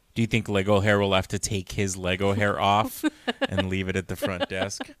 Do you think Lego hair will have to take his Lego hair off and leave it at the front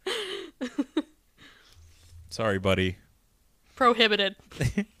desk? Sorry, buddy. Prohibited.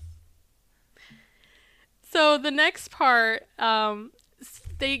 So the next part,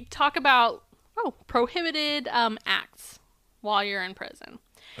 they talk about prohibited acts while you're in prison.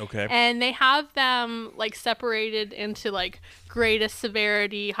 Okay. And they have them like separated into like greatest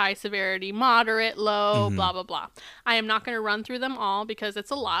severity, high severity, moderate, low, blah, blah, blah. I am not going to run through them all because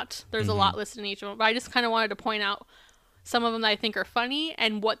it's a lot. There's a lot listed in each of them. But I just kind of wanted to point out some of them that I think are funny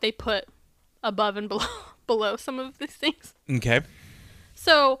and what they put above and below some of these things. Okay.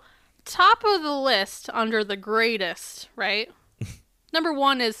 So, top of the list under the greatest, right? Number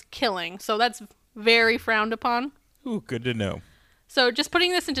 1 is killing. So that's very frowned upon. Ooh, good to know. So just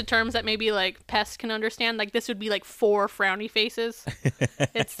putting this into terms that maybe like Pest can understand, like this would be like 4 frowny faces.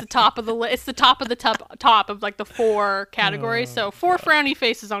 It's the top of the list. It's the top of the top of like the 4 categories. So 4 frowny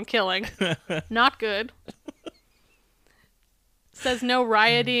faces on killing. Not good. Says no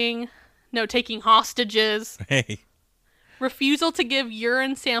rioting, no taking hostages. Hey. Refusal to give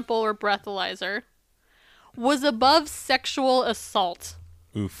urine sample or breathalyzer. Was above sexual assault.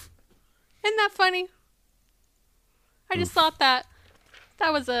 Oof. Isn't that funny? I just thought that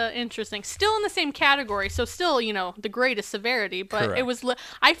was interesting. Still in the same category, so still, the greatest severity, but Correct. It was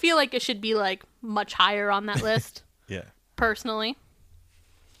I feel like it should be like much higher on that list. Yeah. Personally.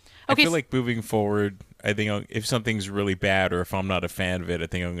 Okay, I feel like moving forward, I think if something's really bad or if I'm not a fan of it, I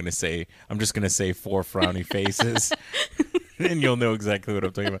think I'm just going to say 4 frowny faces. And you'll know exactly what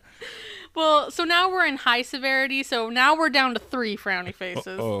I'm talking about. Well, so now we're in high severity, so now we're down to 3 frowny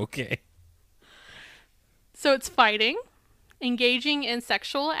faces. Oh, okay. So it's fighting, engaging in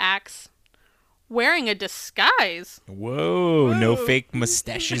sexual acts, wearing a disguise. Whoa. No fake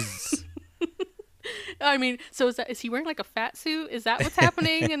mustaches. I mean, so is he wearing like a fat suit? Is that what's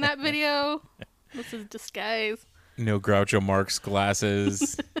happening in that video? This is disguise. No Groucho Marx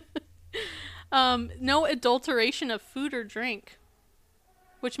glasses. No adulteration of food or drink,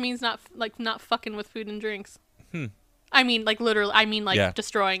 which means not fucking with food and drinks. I mean, like literally. I mean, like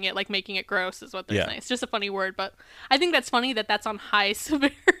destroying it, like making it gross, is what they're saying. It's just a funny word, but I think that's funny that that's on high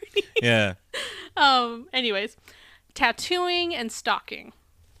severity. Yeah. Anyways, tattooing and stalking.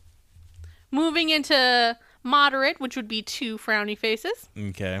 Moving into moderate, which would be 2 frowny faces.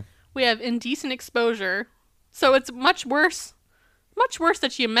 Okay. We have indecent exposure. So it's much worse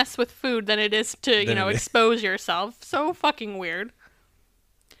that you mess with food than it is to, expose yourself. So fucking weird.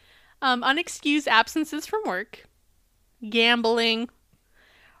 Unexcused absences from work. Gambling.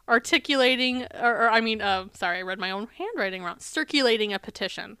 Articulating, sorry, I read my own handwriting wrong. Circulating a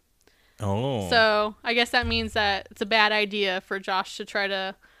petition. Oh. So I guess that means that it's a bad idea for Josh to try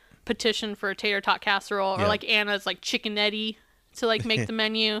to petition for a tater tot casserole or like Anna's like chickenetti to like make the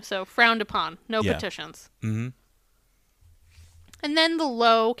menu. So frowned upon. No petitions. Mm-hmm. And then the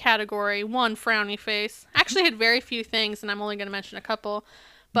low category, 1, frowny face. Actually had very few things, and I'm only going to mention a couple.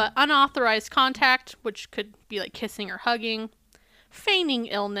 But unauthorized contact, which could be like kissing or hugging. Feigning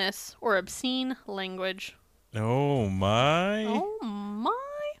illness or obscene language. Oh my. Oh my.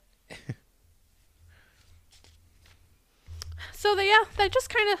 So that just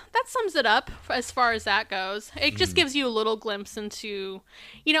kind of, that sums it up as far as that goes. It just gives you a little glimpse into,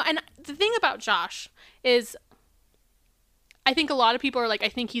 and the thing about Josh is I think a lot of people are like, I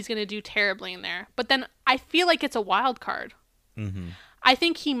think he's going to do terribly in there. But then I feel like it's a wild card. Mm-hmm. I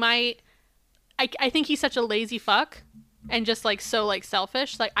think he might, I think he's such a lazy fuck and just like so like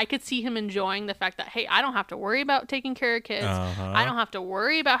selfish. Like I could see him enjoying the fact that, hey, I don't have to worry about taking care of kids. I don't have to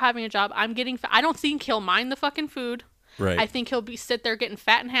worry about having a job. I don't think he'll mind the fucking food. Right. I think he'll be sit there getting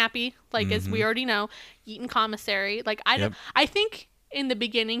fat and happy, like as we already know, eating commissary. Like I think in the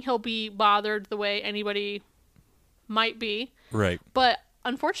beginning he'll be bothered the way anybody might be. Right. But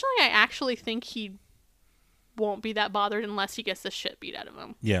unfortunately, I actually think he won't be that bothered unless he gets the shit beat out of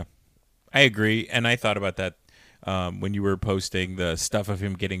him. Yeah, I agree, and I thought about that when you were posting the stuff of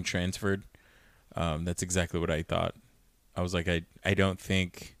him getting transferred. That's exactly what I thought. I was like, I don't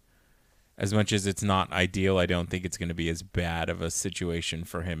think. As much as it's not ideal, I don't think it's going to be as bad of a situation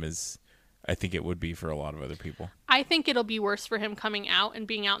for him as I think it would be for a lot of other people. I think it'll be worse for him coming out and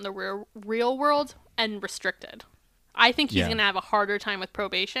being out in the real world and restricted. I think he's going to have a harder time with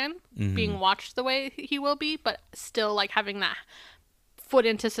probation, being watched the way he will be, but still like having that foot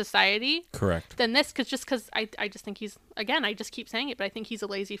into society. Correct. Than this, because I just think he's, again, I just keep saying it, but I think he's a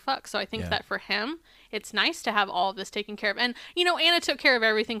lazy fuck. So I think that for him, it's nice to have all of this taken care of. And, Anna took care of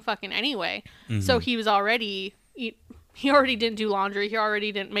everything fucking anyway. So he was already, he already didn't do laundry. He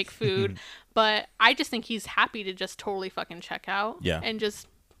already didn't make food. But I just think he's happy to just totally fucking check out. Yeah. And just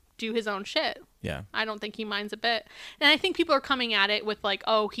do his own shit. Yeah. I don't think he minds a bit. And I think people are coming at it with like,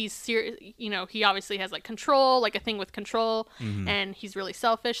 oh, he's serious. He obviously has like control, like a thing with control, and he's really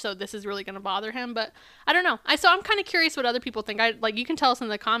selfish. So this is really going to bother him. But I don't know. So I'm kind of curious what other people think. You can tell us in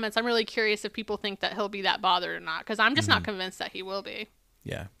the comments. I'm really curious if people think that he'll be that bothered or not, because I'm just not convinced that he will be.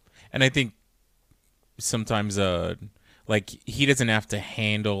 Yeah. And I think sometimes, he doesn't have to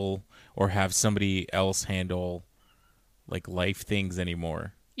handle or have somebody else handle like life things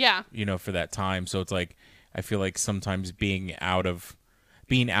anymore. Yeah. For that time. So it's like, I feel like sometimes being out of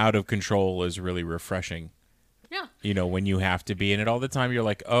control is really refreshing. Yeah. When you have to be in it all the time, you're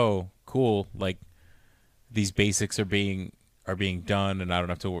like, oh, cool. Like these basics are being done and I don't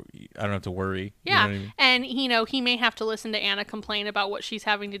have to worry. Yeah. You know what I mean? And he may have to listen to Anna complain about what she's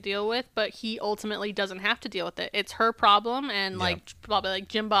having to deal with, but he ultimately doesn't have to deal with it. It's her problem and probably like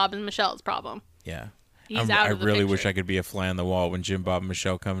Jim Bob and Michelle's problem. Yeah. I really wish I could be a fly on the wall when Jim Bob and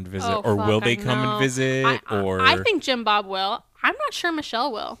Michelle come and visit. Will they come and visit? I think Jim Bob will. I'm not sure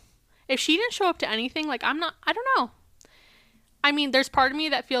Michelle will. If she didn't show up to anything, I don't know. I mean, there's part of me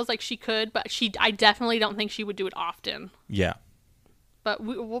that feels like she could, but I definitely don't think she would do it often. Yeah. But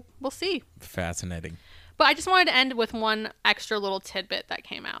we'll see. Fascinating. But I just wanted to end with one extra little tidbit that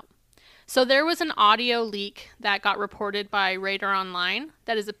came out. So there was an audio leak that got reported by Radar Online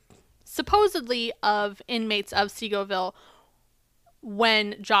that is supposedly of inmates of Seagoville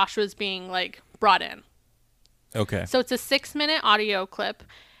when Josh was being brought in. Okay. So it's a 6-minute audio clip,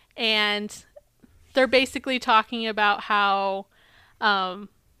 and they're basically talking about how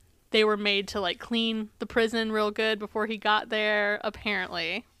they were made to clean the prison real good before he got there,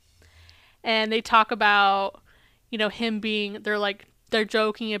 apparently. And they talk about, him being, they're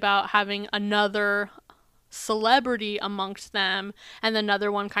joking about having another celebrity amongst them, and another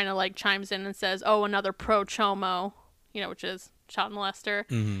one kind of chimes in and says, oh, another pro chomo, which is child molester.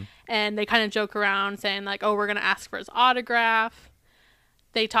 Mm-hmm. And they kind of joke around saying oh, we're gonna ask for his autograph.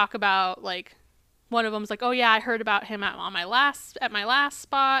 They talk about one of them's oh yeah, I heard about him at my last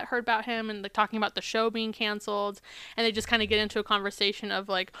spot, heard about him, and talking about the show being canceled. And they just kind of get into a conversation of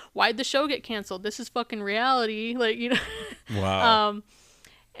why'd the show get canceled? This is fucking reality. Wow.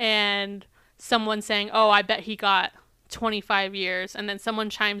 And someone saying, oh, I bet he got 25 years. And then someone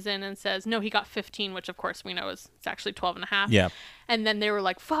chimes in and says, no, he got 15, which of course we know it's actually 12 and a half. Yeah. And then they were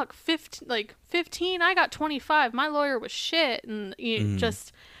like, fuck, 15, I got 25. My lawyer was shit. And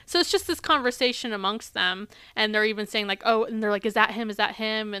so it's just this conversation amongst them. And they're even saying like, oh, and they're like, is that him? Is that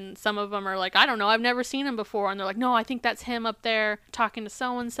him? And some of them are like, I don't know. I've never seen him before. And they're like, no, I think that's him up there talking to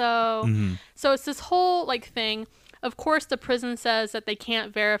so-and-so. So it's this whole like thing. Of course, the prison says that they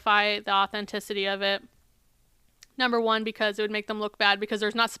can't verify the authenticity of it. Number one, because it would make them look bad because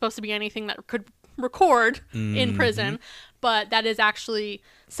there's not supposed to be anything that could record in prison. But that is actually,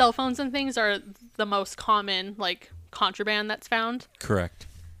 cell phones and things are the most common like contraband that's found. Correct.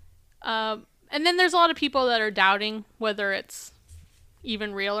 And then there's a lot of people that are doubting whether it's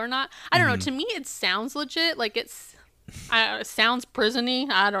even real or not. I don't know. To me, it sounds legit. Like it sounds prison-y.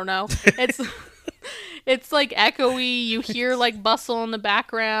 I don't know. It's like echoey. You hear like bustle in the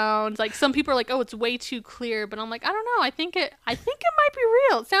background. Like some people are like, "Oh, it's way too clear," but I'm like, I don't know. I think it might be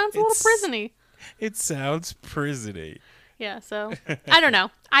real. It sounds a little prison-y. It sounds prison-y. Yeah. So I don't know.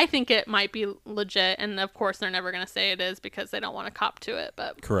 I think it might be legit, and of course they're never gonna say it is because they don't want to cop to it.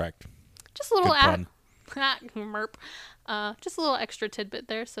 But correct. Just a little merp. Just a little extra tidbit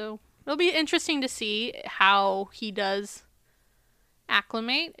there. So it'll be interesting to see how he does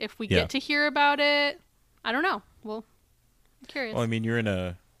acclimate if we get to hear about it. I don't know. Well, I'm curious. Well, I mean, you're in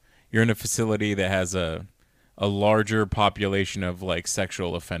a facility that has a larger population of like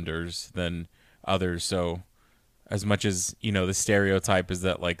sexual offenders than others. So as much as, you know, the stereotype is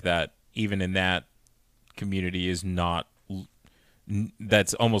that like that, even in that community is not,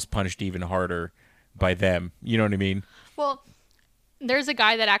 that's almost punished even harder by them. You know what I mean? Well, there's a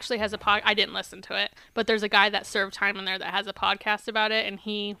guy that actually has a I didn't listen to it, but there's a guy that served time in there that has a podcast about it, and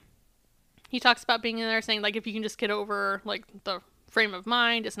he talks about being in there saying like if you can just get over like the frame of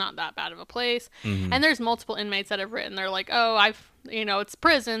mind, it's not that bad of a place. And there's multiple inmates that have written, they're like, oh, it's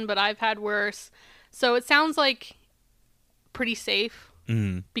prison, but I've had worse. So it sounds like pretty safe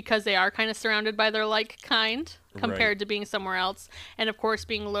because they are kind of surrounded by their like kind compared to being somewhere else, and of course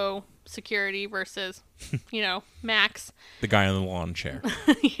being low security versus Max, the guy on the lawn chair.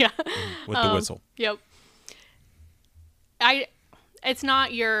 Yeah. With the whistle. Yep. It's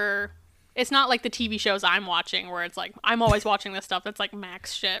not like the TV shows I'm watching where it's like I'm always watching this stuff that's like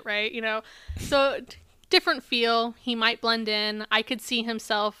Max shit, right? So different feel. He might blend in. I could see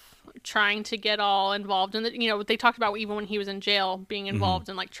himself trying to get all involved in the, they talked about even when he was in jail being involved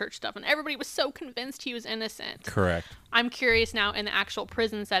in like church stuff, and everybody was so convinced he was innocent. Correct. I'm curious now in the actual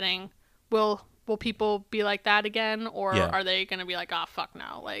prison setting, will people be like that again, or are they going to be like, oh fuck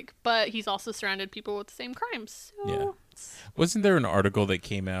no, like, but he's also surrounded people with the same crimes. So. Wasn't there an article that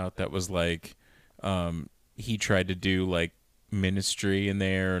came out that was like he tried to do like ministry in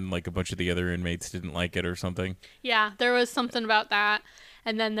there and like a bunch of the other inmates didn't like it or something? Yeah, there was something about that.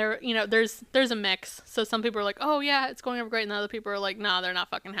 And then there's a mix. So some people are like, oh yeah, it's going over great, and other people are like, no, they're not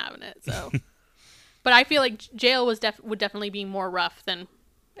fucking having it. So but I feel like jail would definitely be more rough than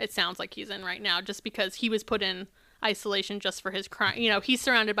it sounds like he's in right now, just because he was put in isolation just for his crime. He's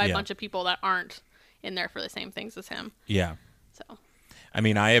surrounded by a bunch of people that aren't in there for the same things as him. Yeah. So, I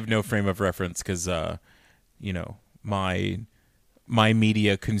mean, I have no frame of reference because, my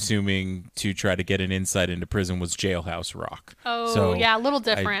media consuming to try to get an insight into prison was Jailhouse Rock. Oh, so yeah, a little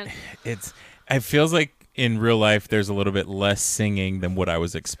different. It feels like in real life there's a little bit less singing than what I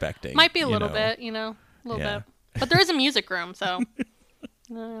was expecting. Might be a little bit, a little bit. But there is a music room, so.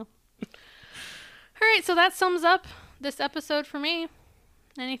 All right, so that sums up this episode for me.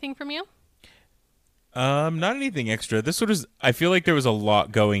 Anything from you? Not anything extra. I feel like there was a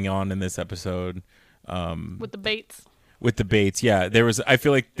lot going on in this episode. With the baits. With the baits, yeah. I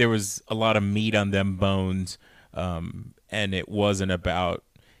feel like there was a lot of meat on them bones, and it wasn't about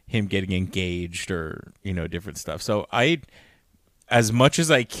him getting engaged or, different stuff. So as much as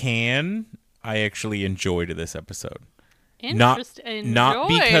I can, I actually enjoyed this episode. Interesting. Not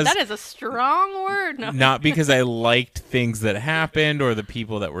because that is a strong word. No. Not because I liked things that happened or the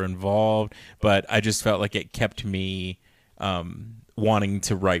people that were involved, but I just felt like it kept me wanting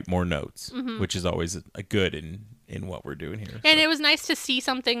to write more notes, which is always a good in what we're doing here. And it was nice to see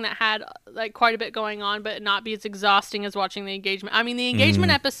something that had like quite a bit going on, but not be as exhausting as watching the engagement. I mean, the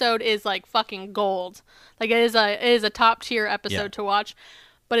engagement episode is like fucking gold. Like it is a top tier episode to watch.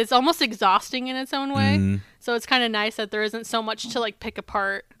 But it's almost exhausting in its own way. So it's kind of nice that there isn't so much to like pick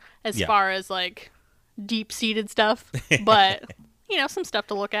apart as far as like deep-seated stuff. But, some stuff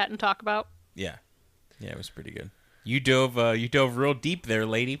to look at and talk about. Yeah. Yeah, it was pretty good. You dove real deep there,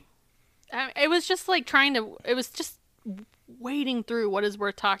 lady. It was just like it was just wading through what is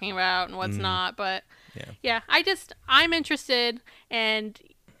worth talking about and what's not. But Yeah, I'm interested, and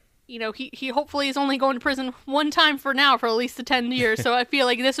you know, he hopefully is only going to prison one time for now for at least the 10 years. So I feel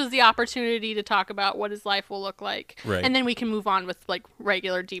like this was the opportunity to talk about what his life will look like. Right. And then we can move on with like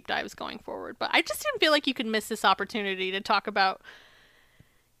regular deep dives going forward. But I just didn't feel like you could miss this opportunity to talk about,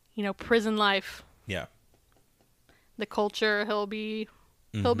 you know, prison life. Yeah. The culture he'll be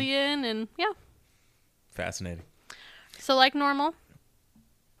in, and yeah. Fascinating. So like normal.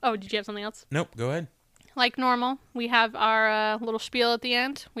 Oh, did you have something else? Nope, go ahead. Like normal, we have our little spiel at the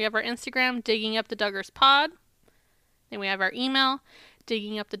end. We have our Instagram, Digging Up the Duggars Pod. Then we have our email,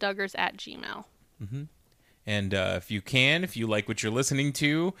 digginguptheduggars@gmail.com. Mm-hmm. And if you like what you're listening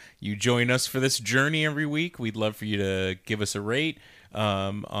to, you join us for this journey every week. We'd love for you to give us a rate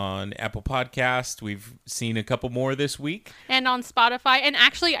on Apple Podcast. We've seen a couple more this week. And on Spotify. And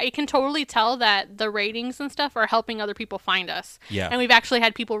actually, I can totally tell that the ratings and stuff are helping other people find us. Yeah. And we've actually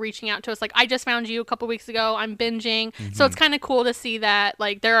had people reaching out to us like, I just found you a couple weeks ago. I'm binging. So it's kind of cool to see that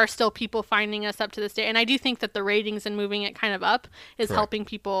like there are still people finding us up to this day. And I do think that the ratings and moving it kind of up is helping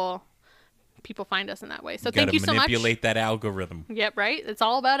people find us in that way. So thank you so much. Manipulate that algorithm. Yep, right? It's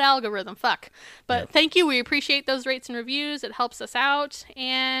all about algorithm. Fuck. But thank you. We appreciate those rates and reviews. It helps us out.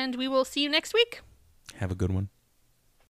 And we will see you next week. Have a good one.